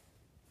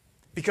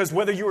 Because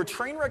whether you're a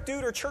train wreck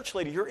dude or a church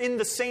lady, you're in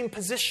the same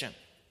position.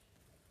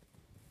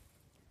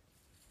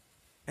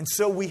 And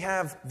so we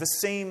have the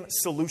same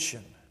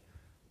solution,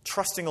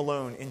 trusting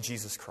alone in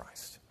Jesus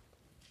Christ.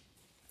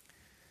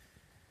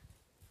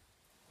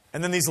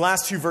 And then these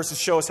last two verses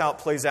show us how it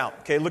plays out.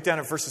 Okay, look down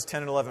at verses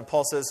 10 and 11.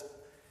 Paul says,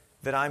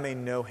 that I may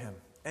know him.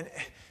 And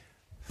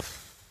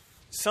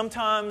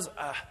sometimes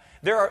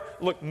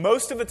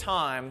most of the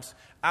times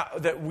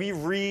that we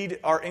read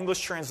our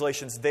English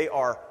translations, they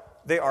are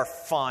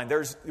fine.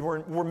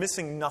 We're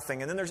missing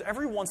nothing. And then there's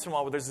every once in a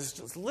while where there's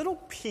this little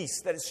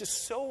piece that is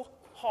just so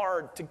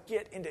hard to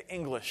get into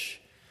English.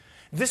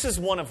 This is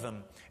one of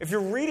them. If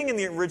you're reading in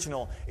the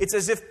original, it's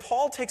as if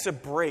Paul takes a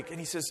break and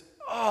he says,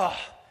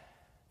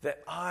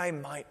 that I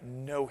might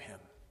know him.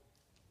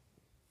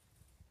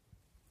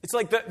 It's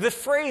like the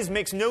phrase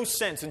makes no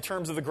sense in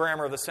terms of the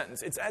grammar of the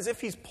sentence. It's as if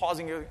he's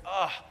pausing and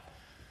going,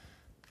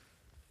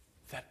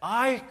 that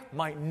I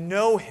might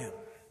know him,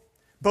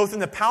 both in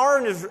the power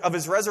of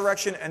his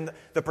resurrection and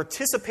the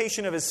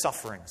participation of his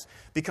sufferings,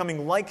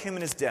 becoming like him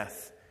in his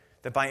death,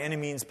 that by any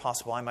means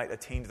possible I might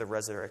attain to the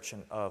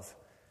resurrection of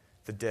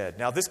the dead.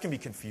 Now, this can be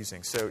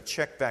confusing, so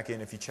check back in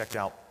if you checked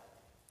out.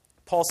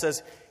 Paul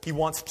says he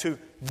wants to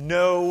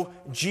know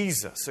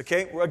Jesus,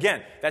 okay?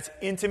 Again, that's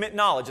intimate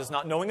knowledge. It's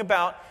not knowing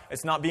about.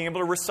 It's not being able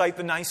to recite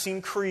the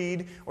Nicene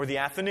Creed or the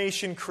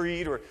Athanasian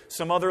Creed or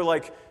some other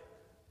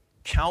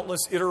countless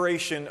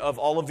iteration of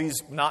all of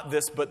these, not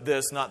this but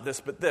this, not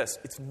this but this.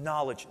 It's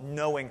knowledge,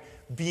 knowing,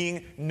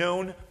 being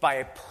known by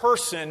a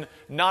person,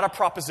 not a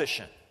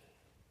proposition,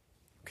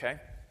 okay?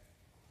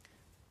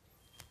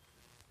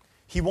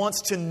 He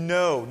wants to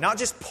know, not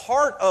just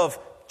part of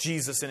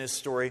Jesus in his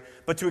story,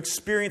 but to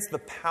experience the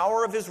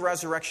power of his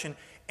resurrection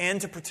and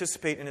to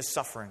participate in his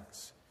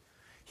sufferings.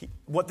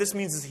 What this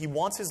means is he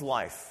wants his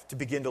life to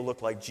begin to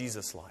look like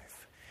Jesus'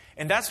 life.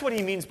 And that's what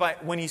he means by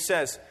when he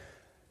says,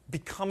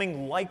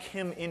 becoming like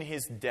him in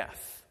his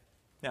death.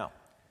 Now,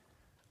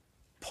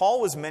 Paul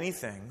was many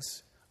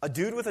things. A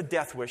dude with a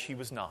death wish, he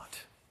was not.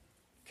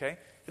 Okay?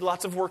 He had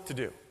lots of work to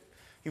do.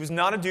 He was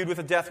not a dude with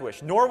a death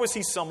wish, nor was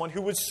he someone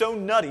who was so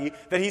nutty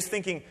that he's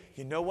thinking,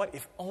 you know what,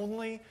 if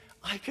only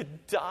I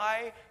could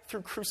die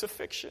through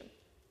crucifixion.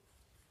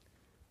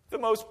 The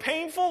most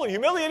painful and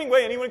humiliating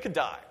way anyone could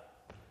die.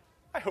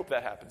 I hope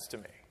that happens to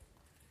me.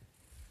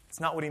 It's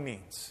not what he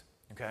means,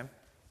 okay?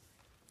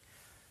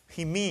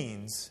 He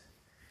means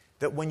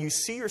that when you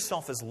see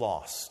yourself as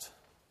lost,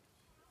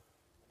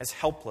 as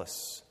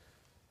helpless,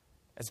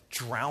 as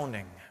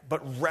drowning,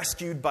 but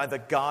rescued by the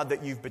God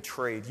that you've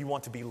betrayed, you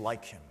want to be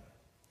like him.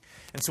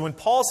 And so when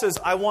Paul says,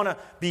 I want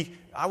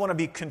to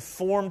be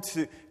conformed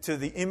to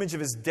the image of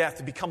his death,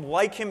 to become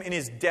like him in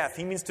his death,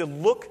 he means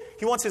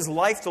he wants his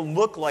life to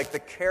look like the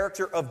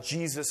character of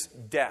Jesus'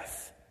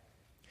 death.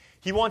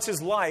 He wants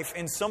his life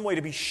in some way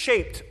to be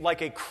shaped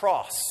like a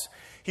cross.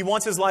 He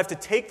wants his life to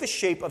take the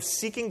shape of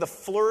seeking the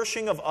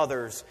flourishing of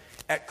others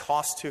at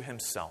cost to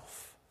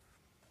himself.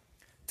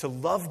 To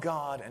love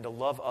God and to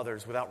love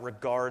others without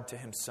regard to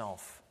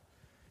himself.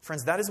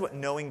 Friends, that is what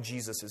knowing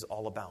Jesus is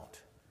all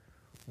about.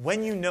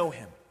 When you know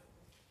him,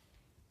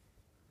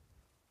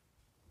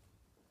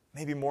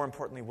 maybe more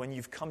importantly, when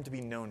you've come to be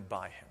known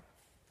by him,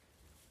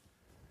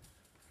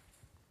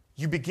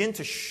 you begin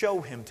to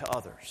show him to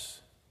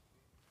others.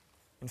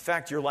 In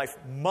fact, your life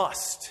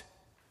must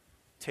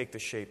take the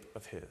shape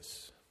of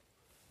his.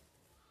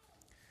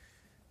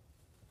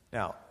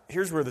 Now,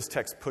 here's where this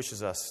text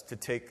pushes us to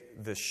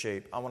take this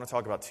shape. I want to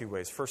talk about two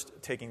ways. First,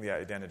 taking the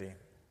identity.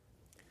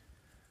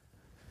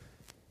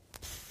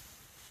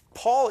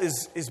 Paul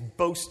is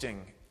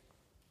boasting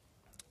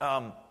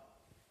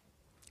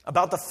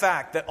about the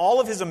fact that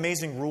all of his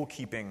amazing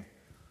rule-keeping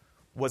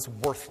was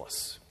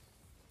worthless.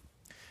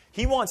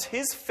 He wants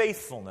his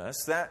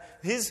faithfulness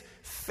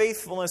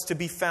to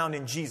be found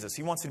in Jesus.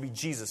 He wants it to be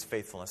Jesus'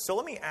 faithfulness. So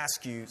let me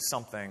ask you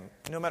something.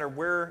 No matter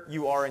where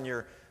you are in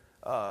your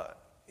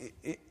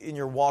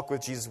walk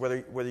with Jesus,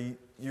 whether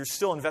you're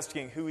still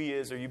investigating who he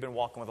is or you've been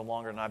walking with him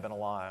longer than I've been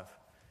alive,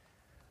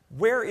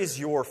 where is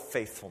your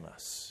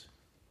faithfulness?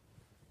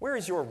 Where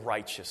is your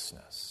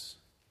righteousness?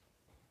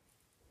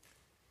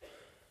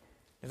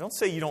 And don't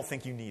say you don't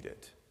think you need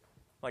it.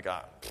 Like,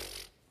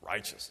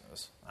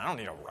 righteousness. I don't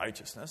need a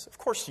righteousness. Of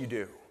course you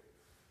do.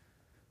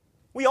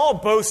 We all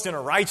boast in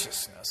a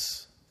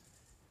righteousness,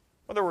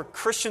 whether we're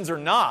Christians or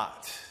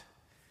not.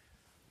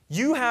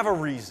 You have a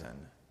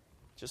reason,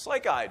 just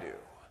like I do,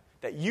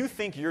 that you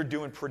think you're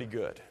doing pretty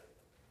good.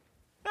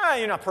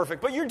 You're not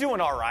perfect, but you're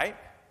doing all right.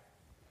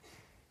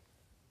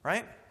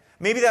 Right?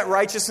 Maybe that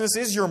righteousness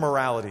is your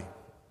morality.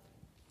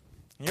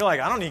 And you're like,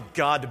 I don't need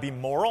God to be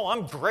moral.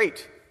 I'm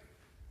great.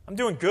 I'm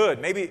doing good.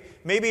 Maybe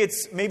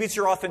it's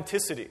your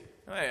authenticity.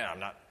 I'm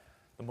not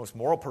the most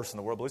moral person in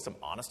the world, but at least I'm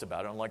honest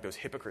about it, unlike those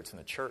hypocrites in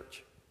the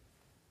church.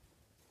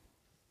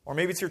 Or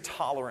maybe it's your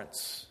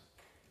tolerance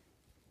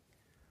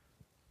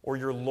or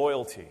your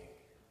loyalty.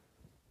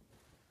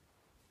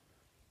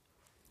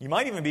 You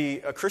might even be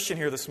a Christian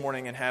here this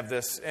morning and have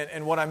this.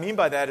 And what I mean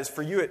by that is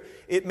for you,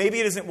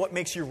 maybe it isn't what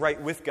makes you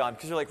right with God.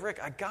 Because you're like,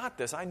 Rick, I got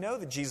this. I know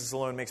that Jesus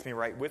alone makes me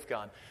right with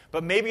God.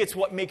 But maybe it's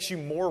what makes you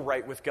more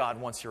right with God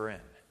once you're in.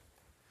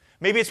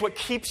 Maybe it's what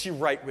keeps you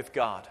right with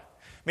God.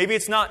 Maybe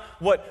it's not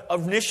what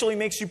initially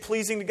makes you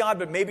pleasing to God,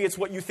 but maybe it's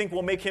what you think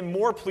will make Him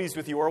more pleased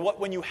with you. Or what,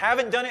 when you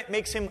haven't done it,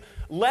 makes Him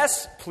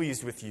less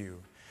pleased with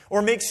you.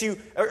 Or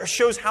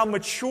shows how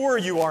mature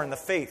you are in the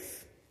faith.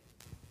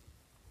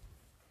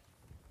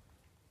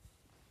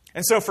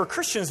 And so for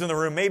Christians in the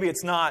room, maybe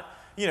it's not,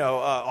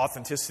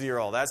 authenticity or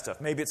all that stuff.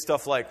 Maybe it's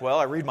stuff like, well,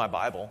 I read my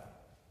Bible.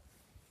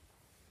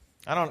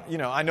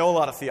 I know a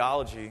lot of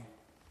theology.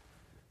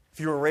 If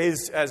you were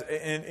raised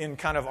in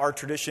kind of our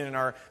tradition,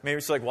 maybe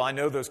it's like, well, I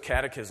know those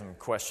catechism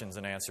questions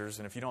and answers,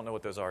 and if you don't know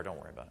what those are, don't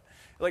worry about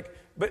it.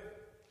 But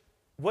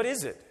what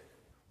is it?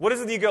 What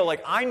is it that you go,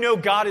 I know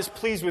God is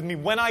pleased with me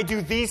when I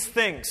do these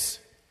things.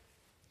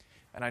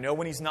 And I know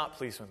when He's not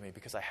pleased with me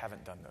because I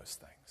haven't done those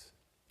things.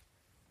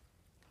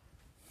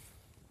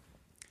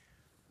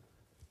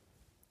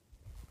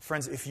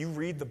 Friends, if you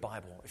read the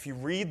Bible, if you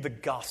read the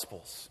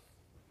Gospels,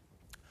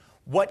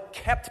 what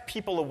kept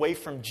people away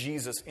from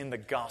Jesus in the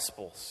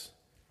Gospels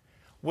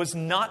was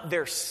not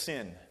their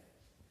sin.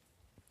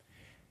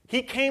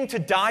 He came to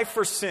die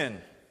for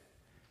sin.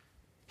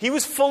 He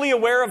was fully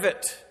aware of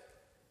it.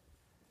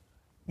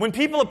 When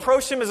people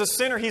approach Him as a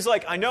sinner, He's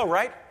like, I know,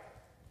 right?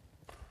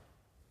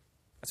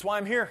 That's why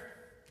I'm here.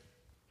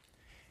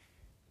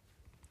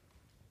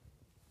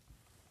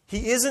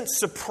 He isn't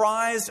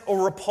surprised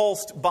or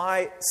repulsed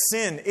by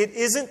sin. It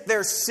isn't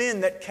their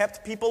sin that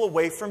kept people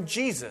away from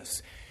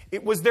Jesus.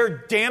 It was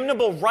their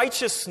damnable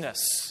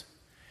righteousness.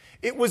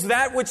 It was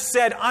that which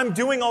said, I'm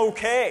doing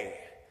okay.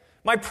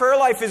 My prayer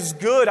life is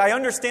good. I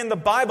understand the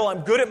Bible.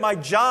 I'm good at my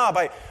job.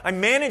 I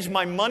manage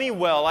my money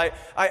well.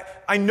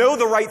 I know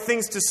the right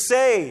things to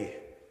say.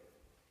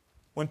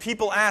 When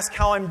people ask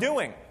how I'm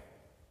doing,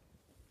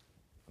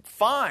 I'm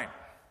fine.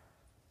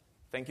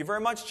 Thank you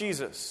very much,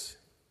 Jesus.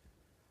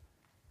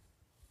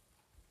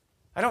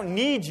 I don't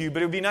need you,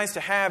 but it would be nice to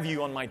have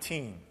you on my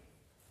team.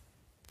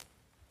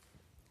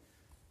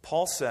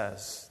 Paul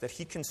says that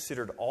he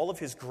considered all of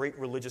his great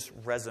religious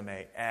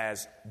resume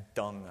as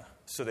dung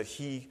so that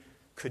he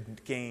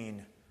could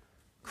gain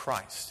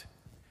Christ.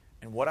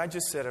 And what I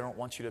just said, I don't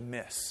want you to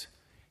miss.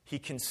 He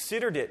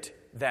considered it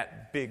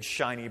that big,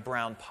 shiny,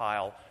 brown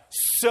pile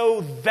so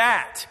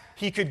that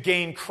he could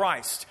gain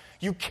Christ.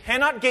 You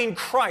cannot gain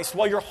Christ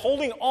while you're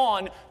holding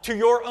on to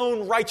your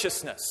own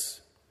righteousness.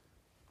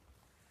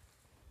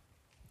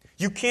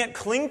 You can't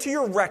cling to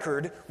your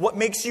record, what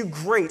makes you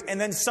great, and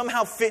then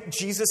somehow fit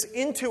Jesus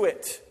into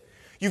it.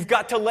 You've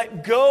got to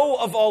let go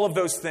of all of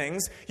those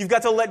things. You've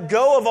got to let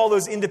go of all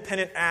those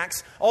independent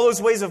acts, all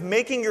those ways of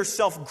making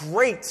yourself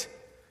great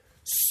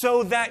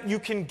so that you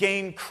can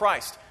gain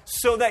Christ,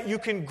 so that you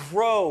can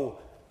grow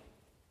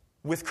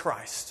with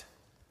Christ.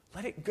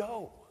 Let it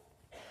go.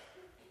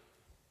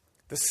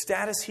 The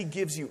status He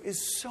gives you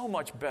is so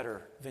much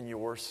better than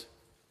yours,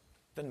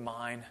 than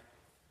mine.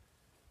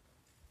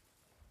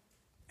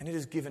 And it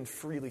is given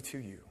freely to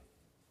you.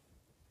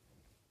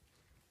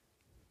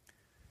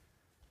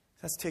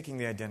 That's taking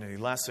the identity.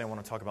 Lastly, I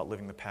want to talk about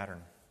living the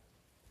pattern.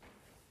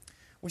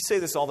 We say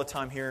this all the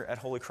time here at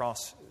Holy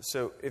Cross,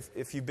 so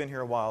if you've been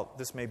here a while,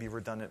 this may be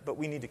redundant, but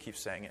we need to keep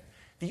saying it.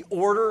 The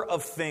order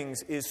of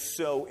things is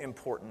so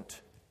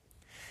important.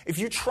 If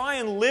you try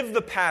and live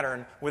the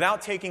pattern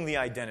without taking the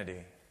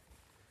identity,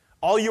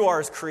 all you are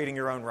is creating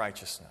your own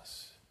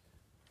righteousness.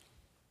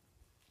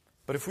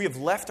 But if we have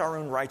left our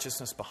own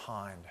righteousness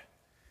behind,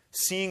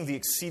 seeing the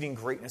exceeding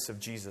greatness of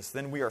Jesus,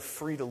 then we are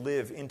free to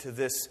live into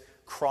this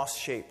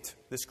cross-shaped,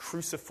 this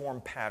cruciform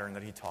pattern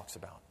that he talks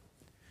about.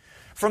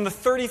 From the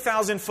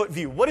 30,000-foot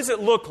view, what does it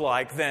look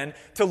like then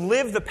to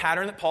live the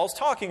pattern that Paul's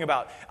talking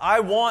about? I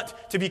want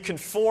to be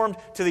conformed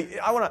to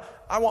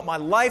I want my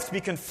life to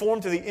be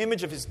conformed to the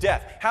image of his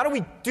death. How do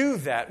we do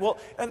that? Well,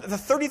 the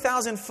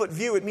 30,000-foot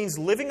view, it means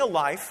living a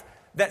life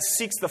that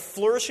seeks the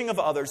flourishing of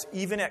others,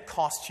 even at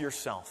cost to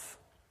yourself.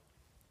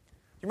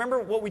 You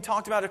remember what we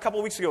talked about a couple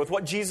of weeks ago with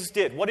what Jesus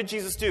did? What did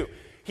Jesus do?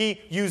 He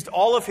used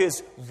all of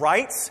his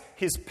rights,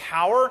 his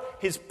power,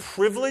 his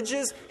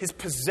privileges, his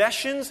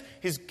possessions,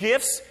 his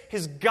gifts,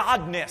 his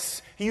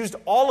godness. He used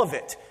all of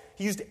it.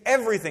 He used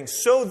everything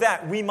so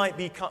that we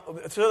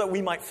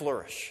might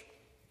flourish.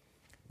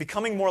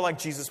 Becoming more like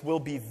Jesus will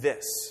be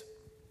this.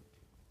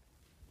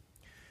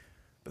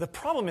 But the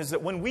problem is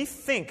that when we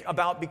think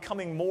about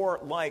becoming more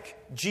like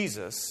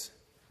Jesus,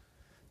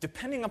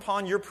 depending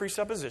upon your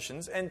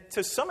presuppositions, and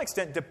to some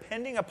extent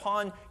depending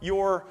upon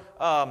your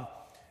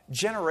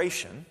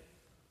generation,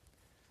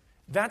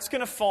 that's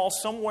going to fall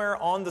somewhere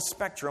on the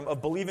spectrum of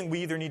believing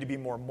we either need to be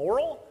more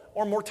moral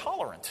or more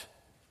tolerant.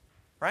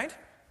 Right?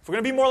 If we're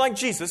going to be more like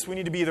Jesus, we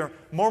need to be either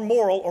more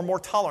moral or more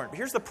tolerant. But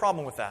here's the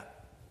problem with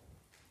that.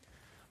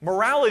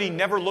 Morality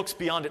never looks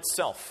beyond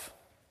itself,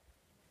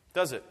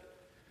 does it?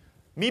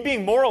 Me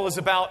being moral is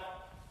about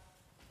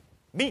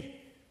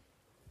me.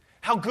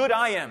 How good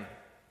I am.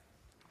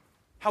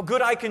 How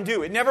good I can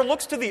do. It never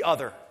looks to the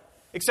other.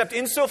 except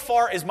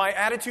insofar as my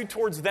attitude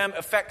towards them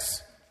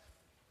affects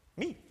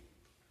me.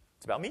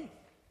 It's about me.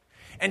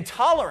 And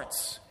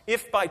tolerance,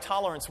 if by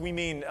tolerance we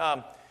mean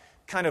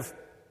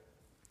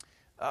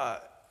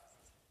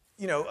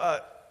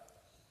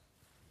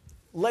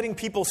letting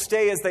people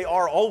stay as they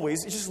are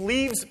always, it just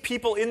leaves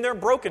people in their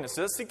brokenness.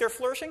 Does it think they're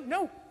flourishing?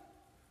 No,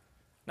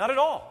 not at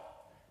all.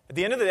 At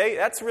the end of the day,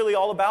 that's really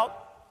all about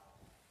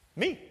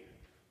me,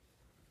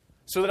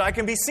 so that I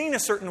can be seen a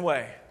certain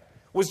way.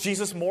 Was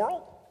Jesus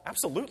moral?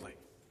 Absolutely.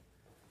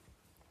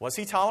 Was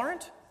he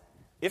tolerant?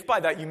 If by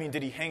that you mean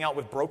did he hang out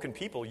with broken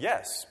people?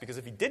 Yes, because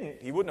if he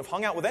didn't, he wouldn't have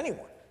hung out with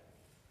anyone.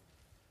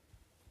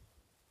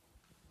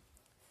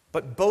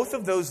 But both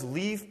of those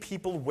leave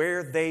people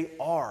where they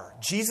are.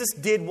 Jesus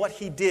did what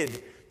he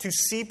did to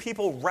see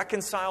people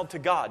reconciled to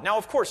God. Now,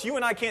 of course, you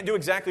and I can't do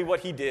exactly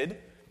what he did.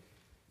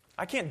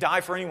 I can't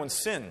die for anyone's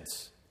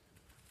sins.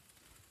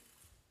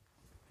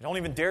 I don't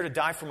even dare to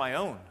die for my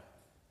own.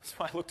 That's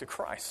why I look to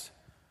Christ.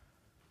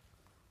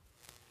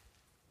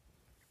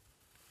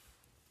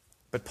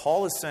 But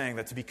Paul is saying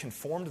that to be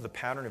conformed to the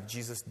pattern of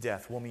Jesus'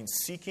 death will mean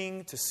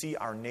seeking to see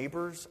our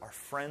neighbors, our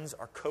friends,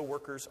 our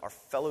coworkers, our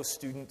fellow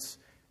students,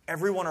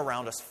 everyone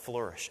around us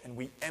flourish, and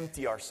we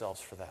empty ourselves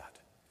for that.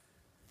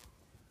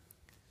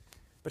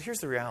 But here's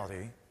the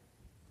reality.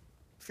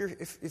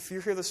 If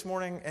you're here this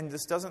morning and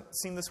this doesn't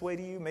seem this way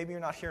to you, maybe you're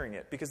not hearing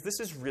it, because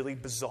this is really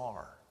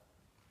bizarre.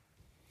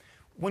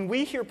 When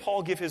we hear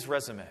Paul give his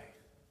resume,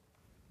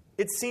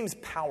 it seems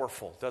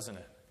powerful, doesn't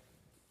it?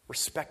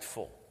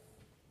 Respectful.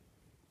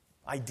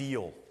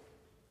 Ideal.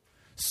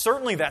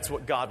 Certainly that's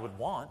what God would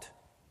want,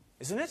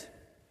 isn't it?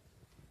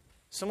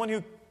 Someone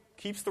who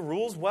keeps the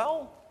rules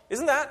well?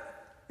 Isn't that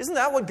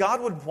what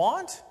God would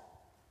want?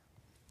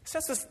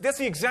 That's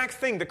the exact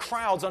thing the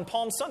crowds on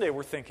Palm Sunday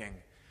were thinking.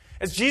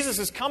 As Jesus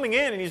is coming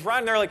in and he's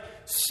riding there like,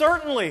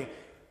 certainly,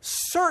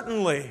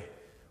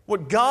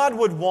 what God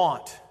would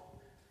want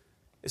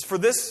is for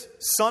this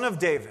son of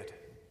David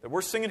that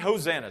we're singing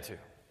Hosanna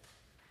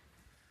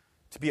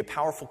to be a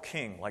powerful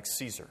king like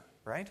Caesar,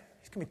 right?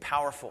 He's going to be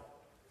powerful.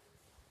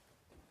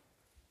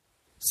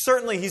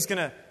 Certainly he's going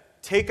to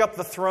take up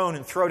the throne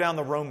and throw down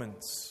the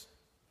Romans.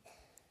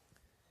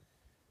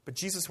 But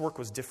Jesus' work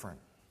was different.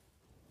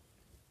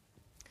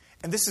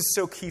 And this is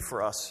so key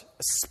for us,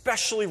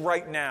 especially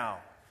right now,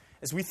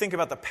 as we think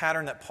about the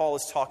pattern that Paul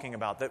is talking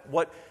about, that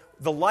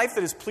the life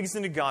that is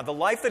pleasing to God, the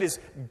life that is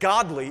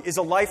godly, is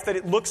a life that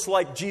it looks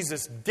like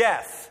Jesus'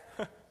 death.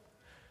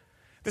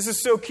 This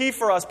is so key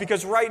for us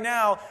because right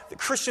now, the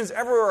Christians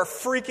everywhere are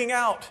freaking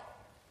out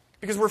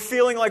because we're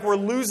feeling like we're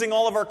losing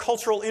all of our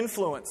cultural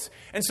influence.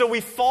 And so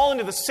we fall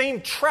into the same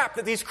trap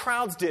that these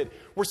crowds did.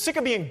 We're sick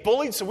of being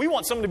bullied, so we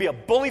want someone to be a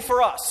bully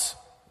for us.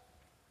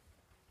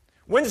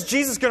 When's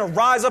Jesus going to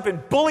rise up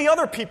and bully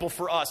other people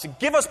for us and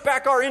give us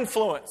back our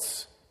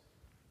influence?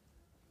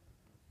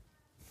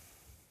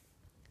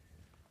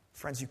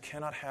 Friends, you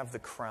cannot have the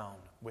crown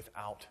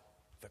without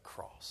the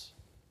cross.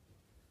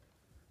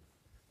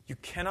 You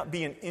cannot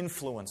be an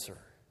influencer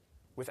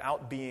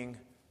without being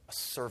a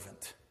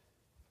servant.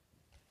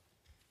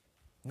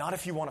 Not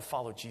if you want to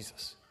follow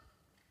Jesus.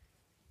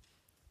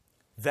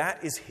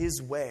 That is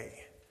his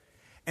way.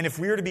 And if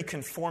we are to be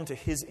conformed to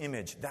his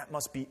image, that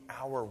must be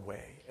our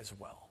way as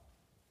well.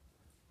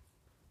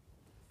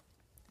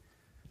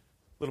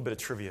 A little bit of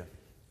trivia.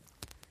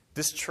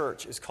 This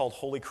church is called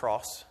Holy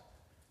Cross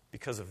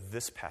because of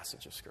this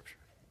passage of Scripture.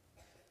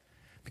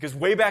 Because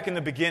way back in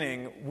the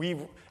beginning,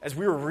 as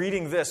we were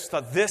reading this,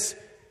 thought this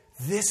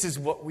is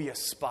what we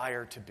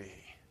aspire to be.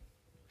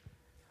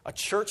 A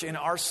church in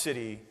our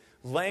city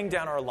laying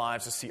down our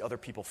lives to see other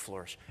people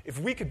flourish. If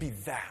we could be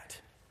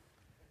that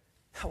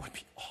would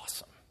be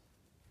awesome.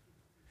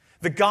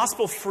 The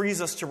gospel frees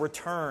us to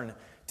return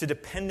to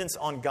dependence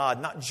on God,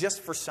 not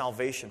just for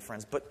salvation,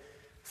 friends, but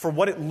for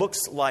what it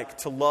looks like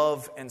to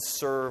love and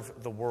serve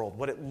the world,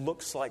 what it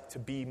looks like to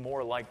be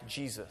more like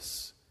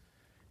Jesus,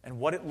 and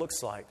what it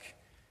looks like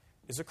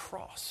is a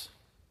cross.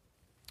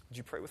 Would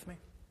you pray with me?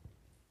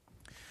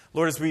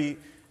 Lord, as we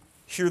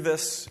hear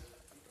this,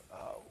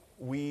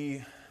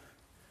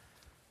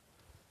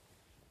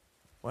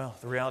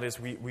 the reality is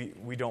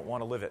we don't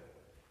want to live it.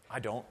 I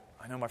don't.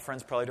 I know my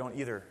friends probably don't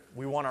either.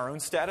 We want our own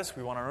status.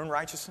 We want our own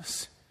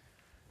righteousness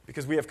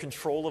because we have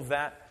control of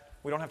that.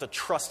 We don't have to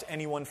trust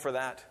anyone for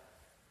that.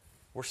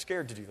 We're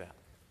scared to do that.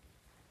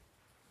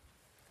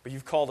 But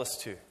you've called us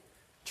to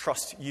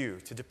trust you,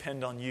 to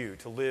depend on you,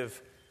 to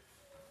live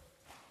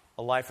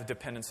a life of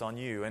dependence on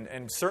you.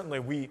 And certainly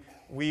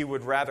we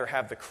would rather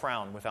have the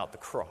crown without the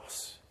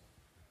cross.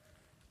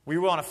 We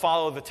want to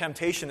follow the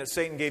temptation that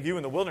Satan gave you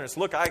in the wilderness.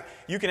 Look,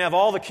 you can have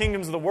all the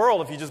kingdoms of the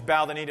world if you just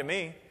bow the knee to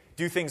me.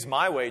 Do things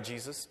my way,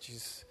 Jesus.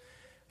 Jesus,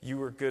 you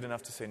were good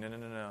enough to say,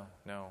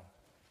 no.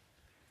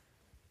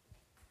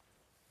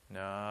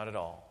 Not at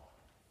all.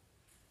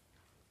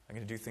 I'm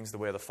going to do things the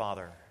way of the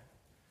Father.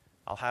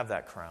 I'll have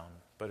that crown,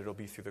 but it'll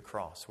be through the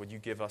cross. Would you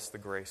give us the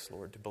grace,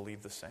 Lord, to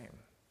believe the same?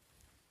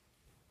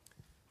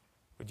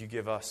 Would you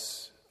give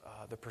us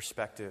the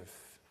perspective,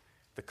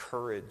 the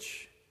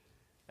courage,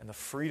 and the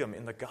freedom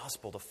in the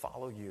gospel to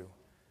follow you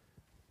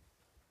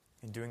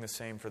in doing the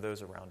same for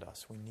those around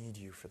us. We need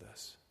you for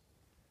this.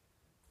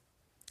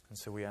 And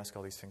so we ask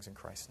all these things in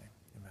Christ's name.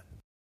 Amen.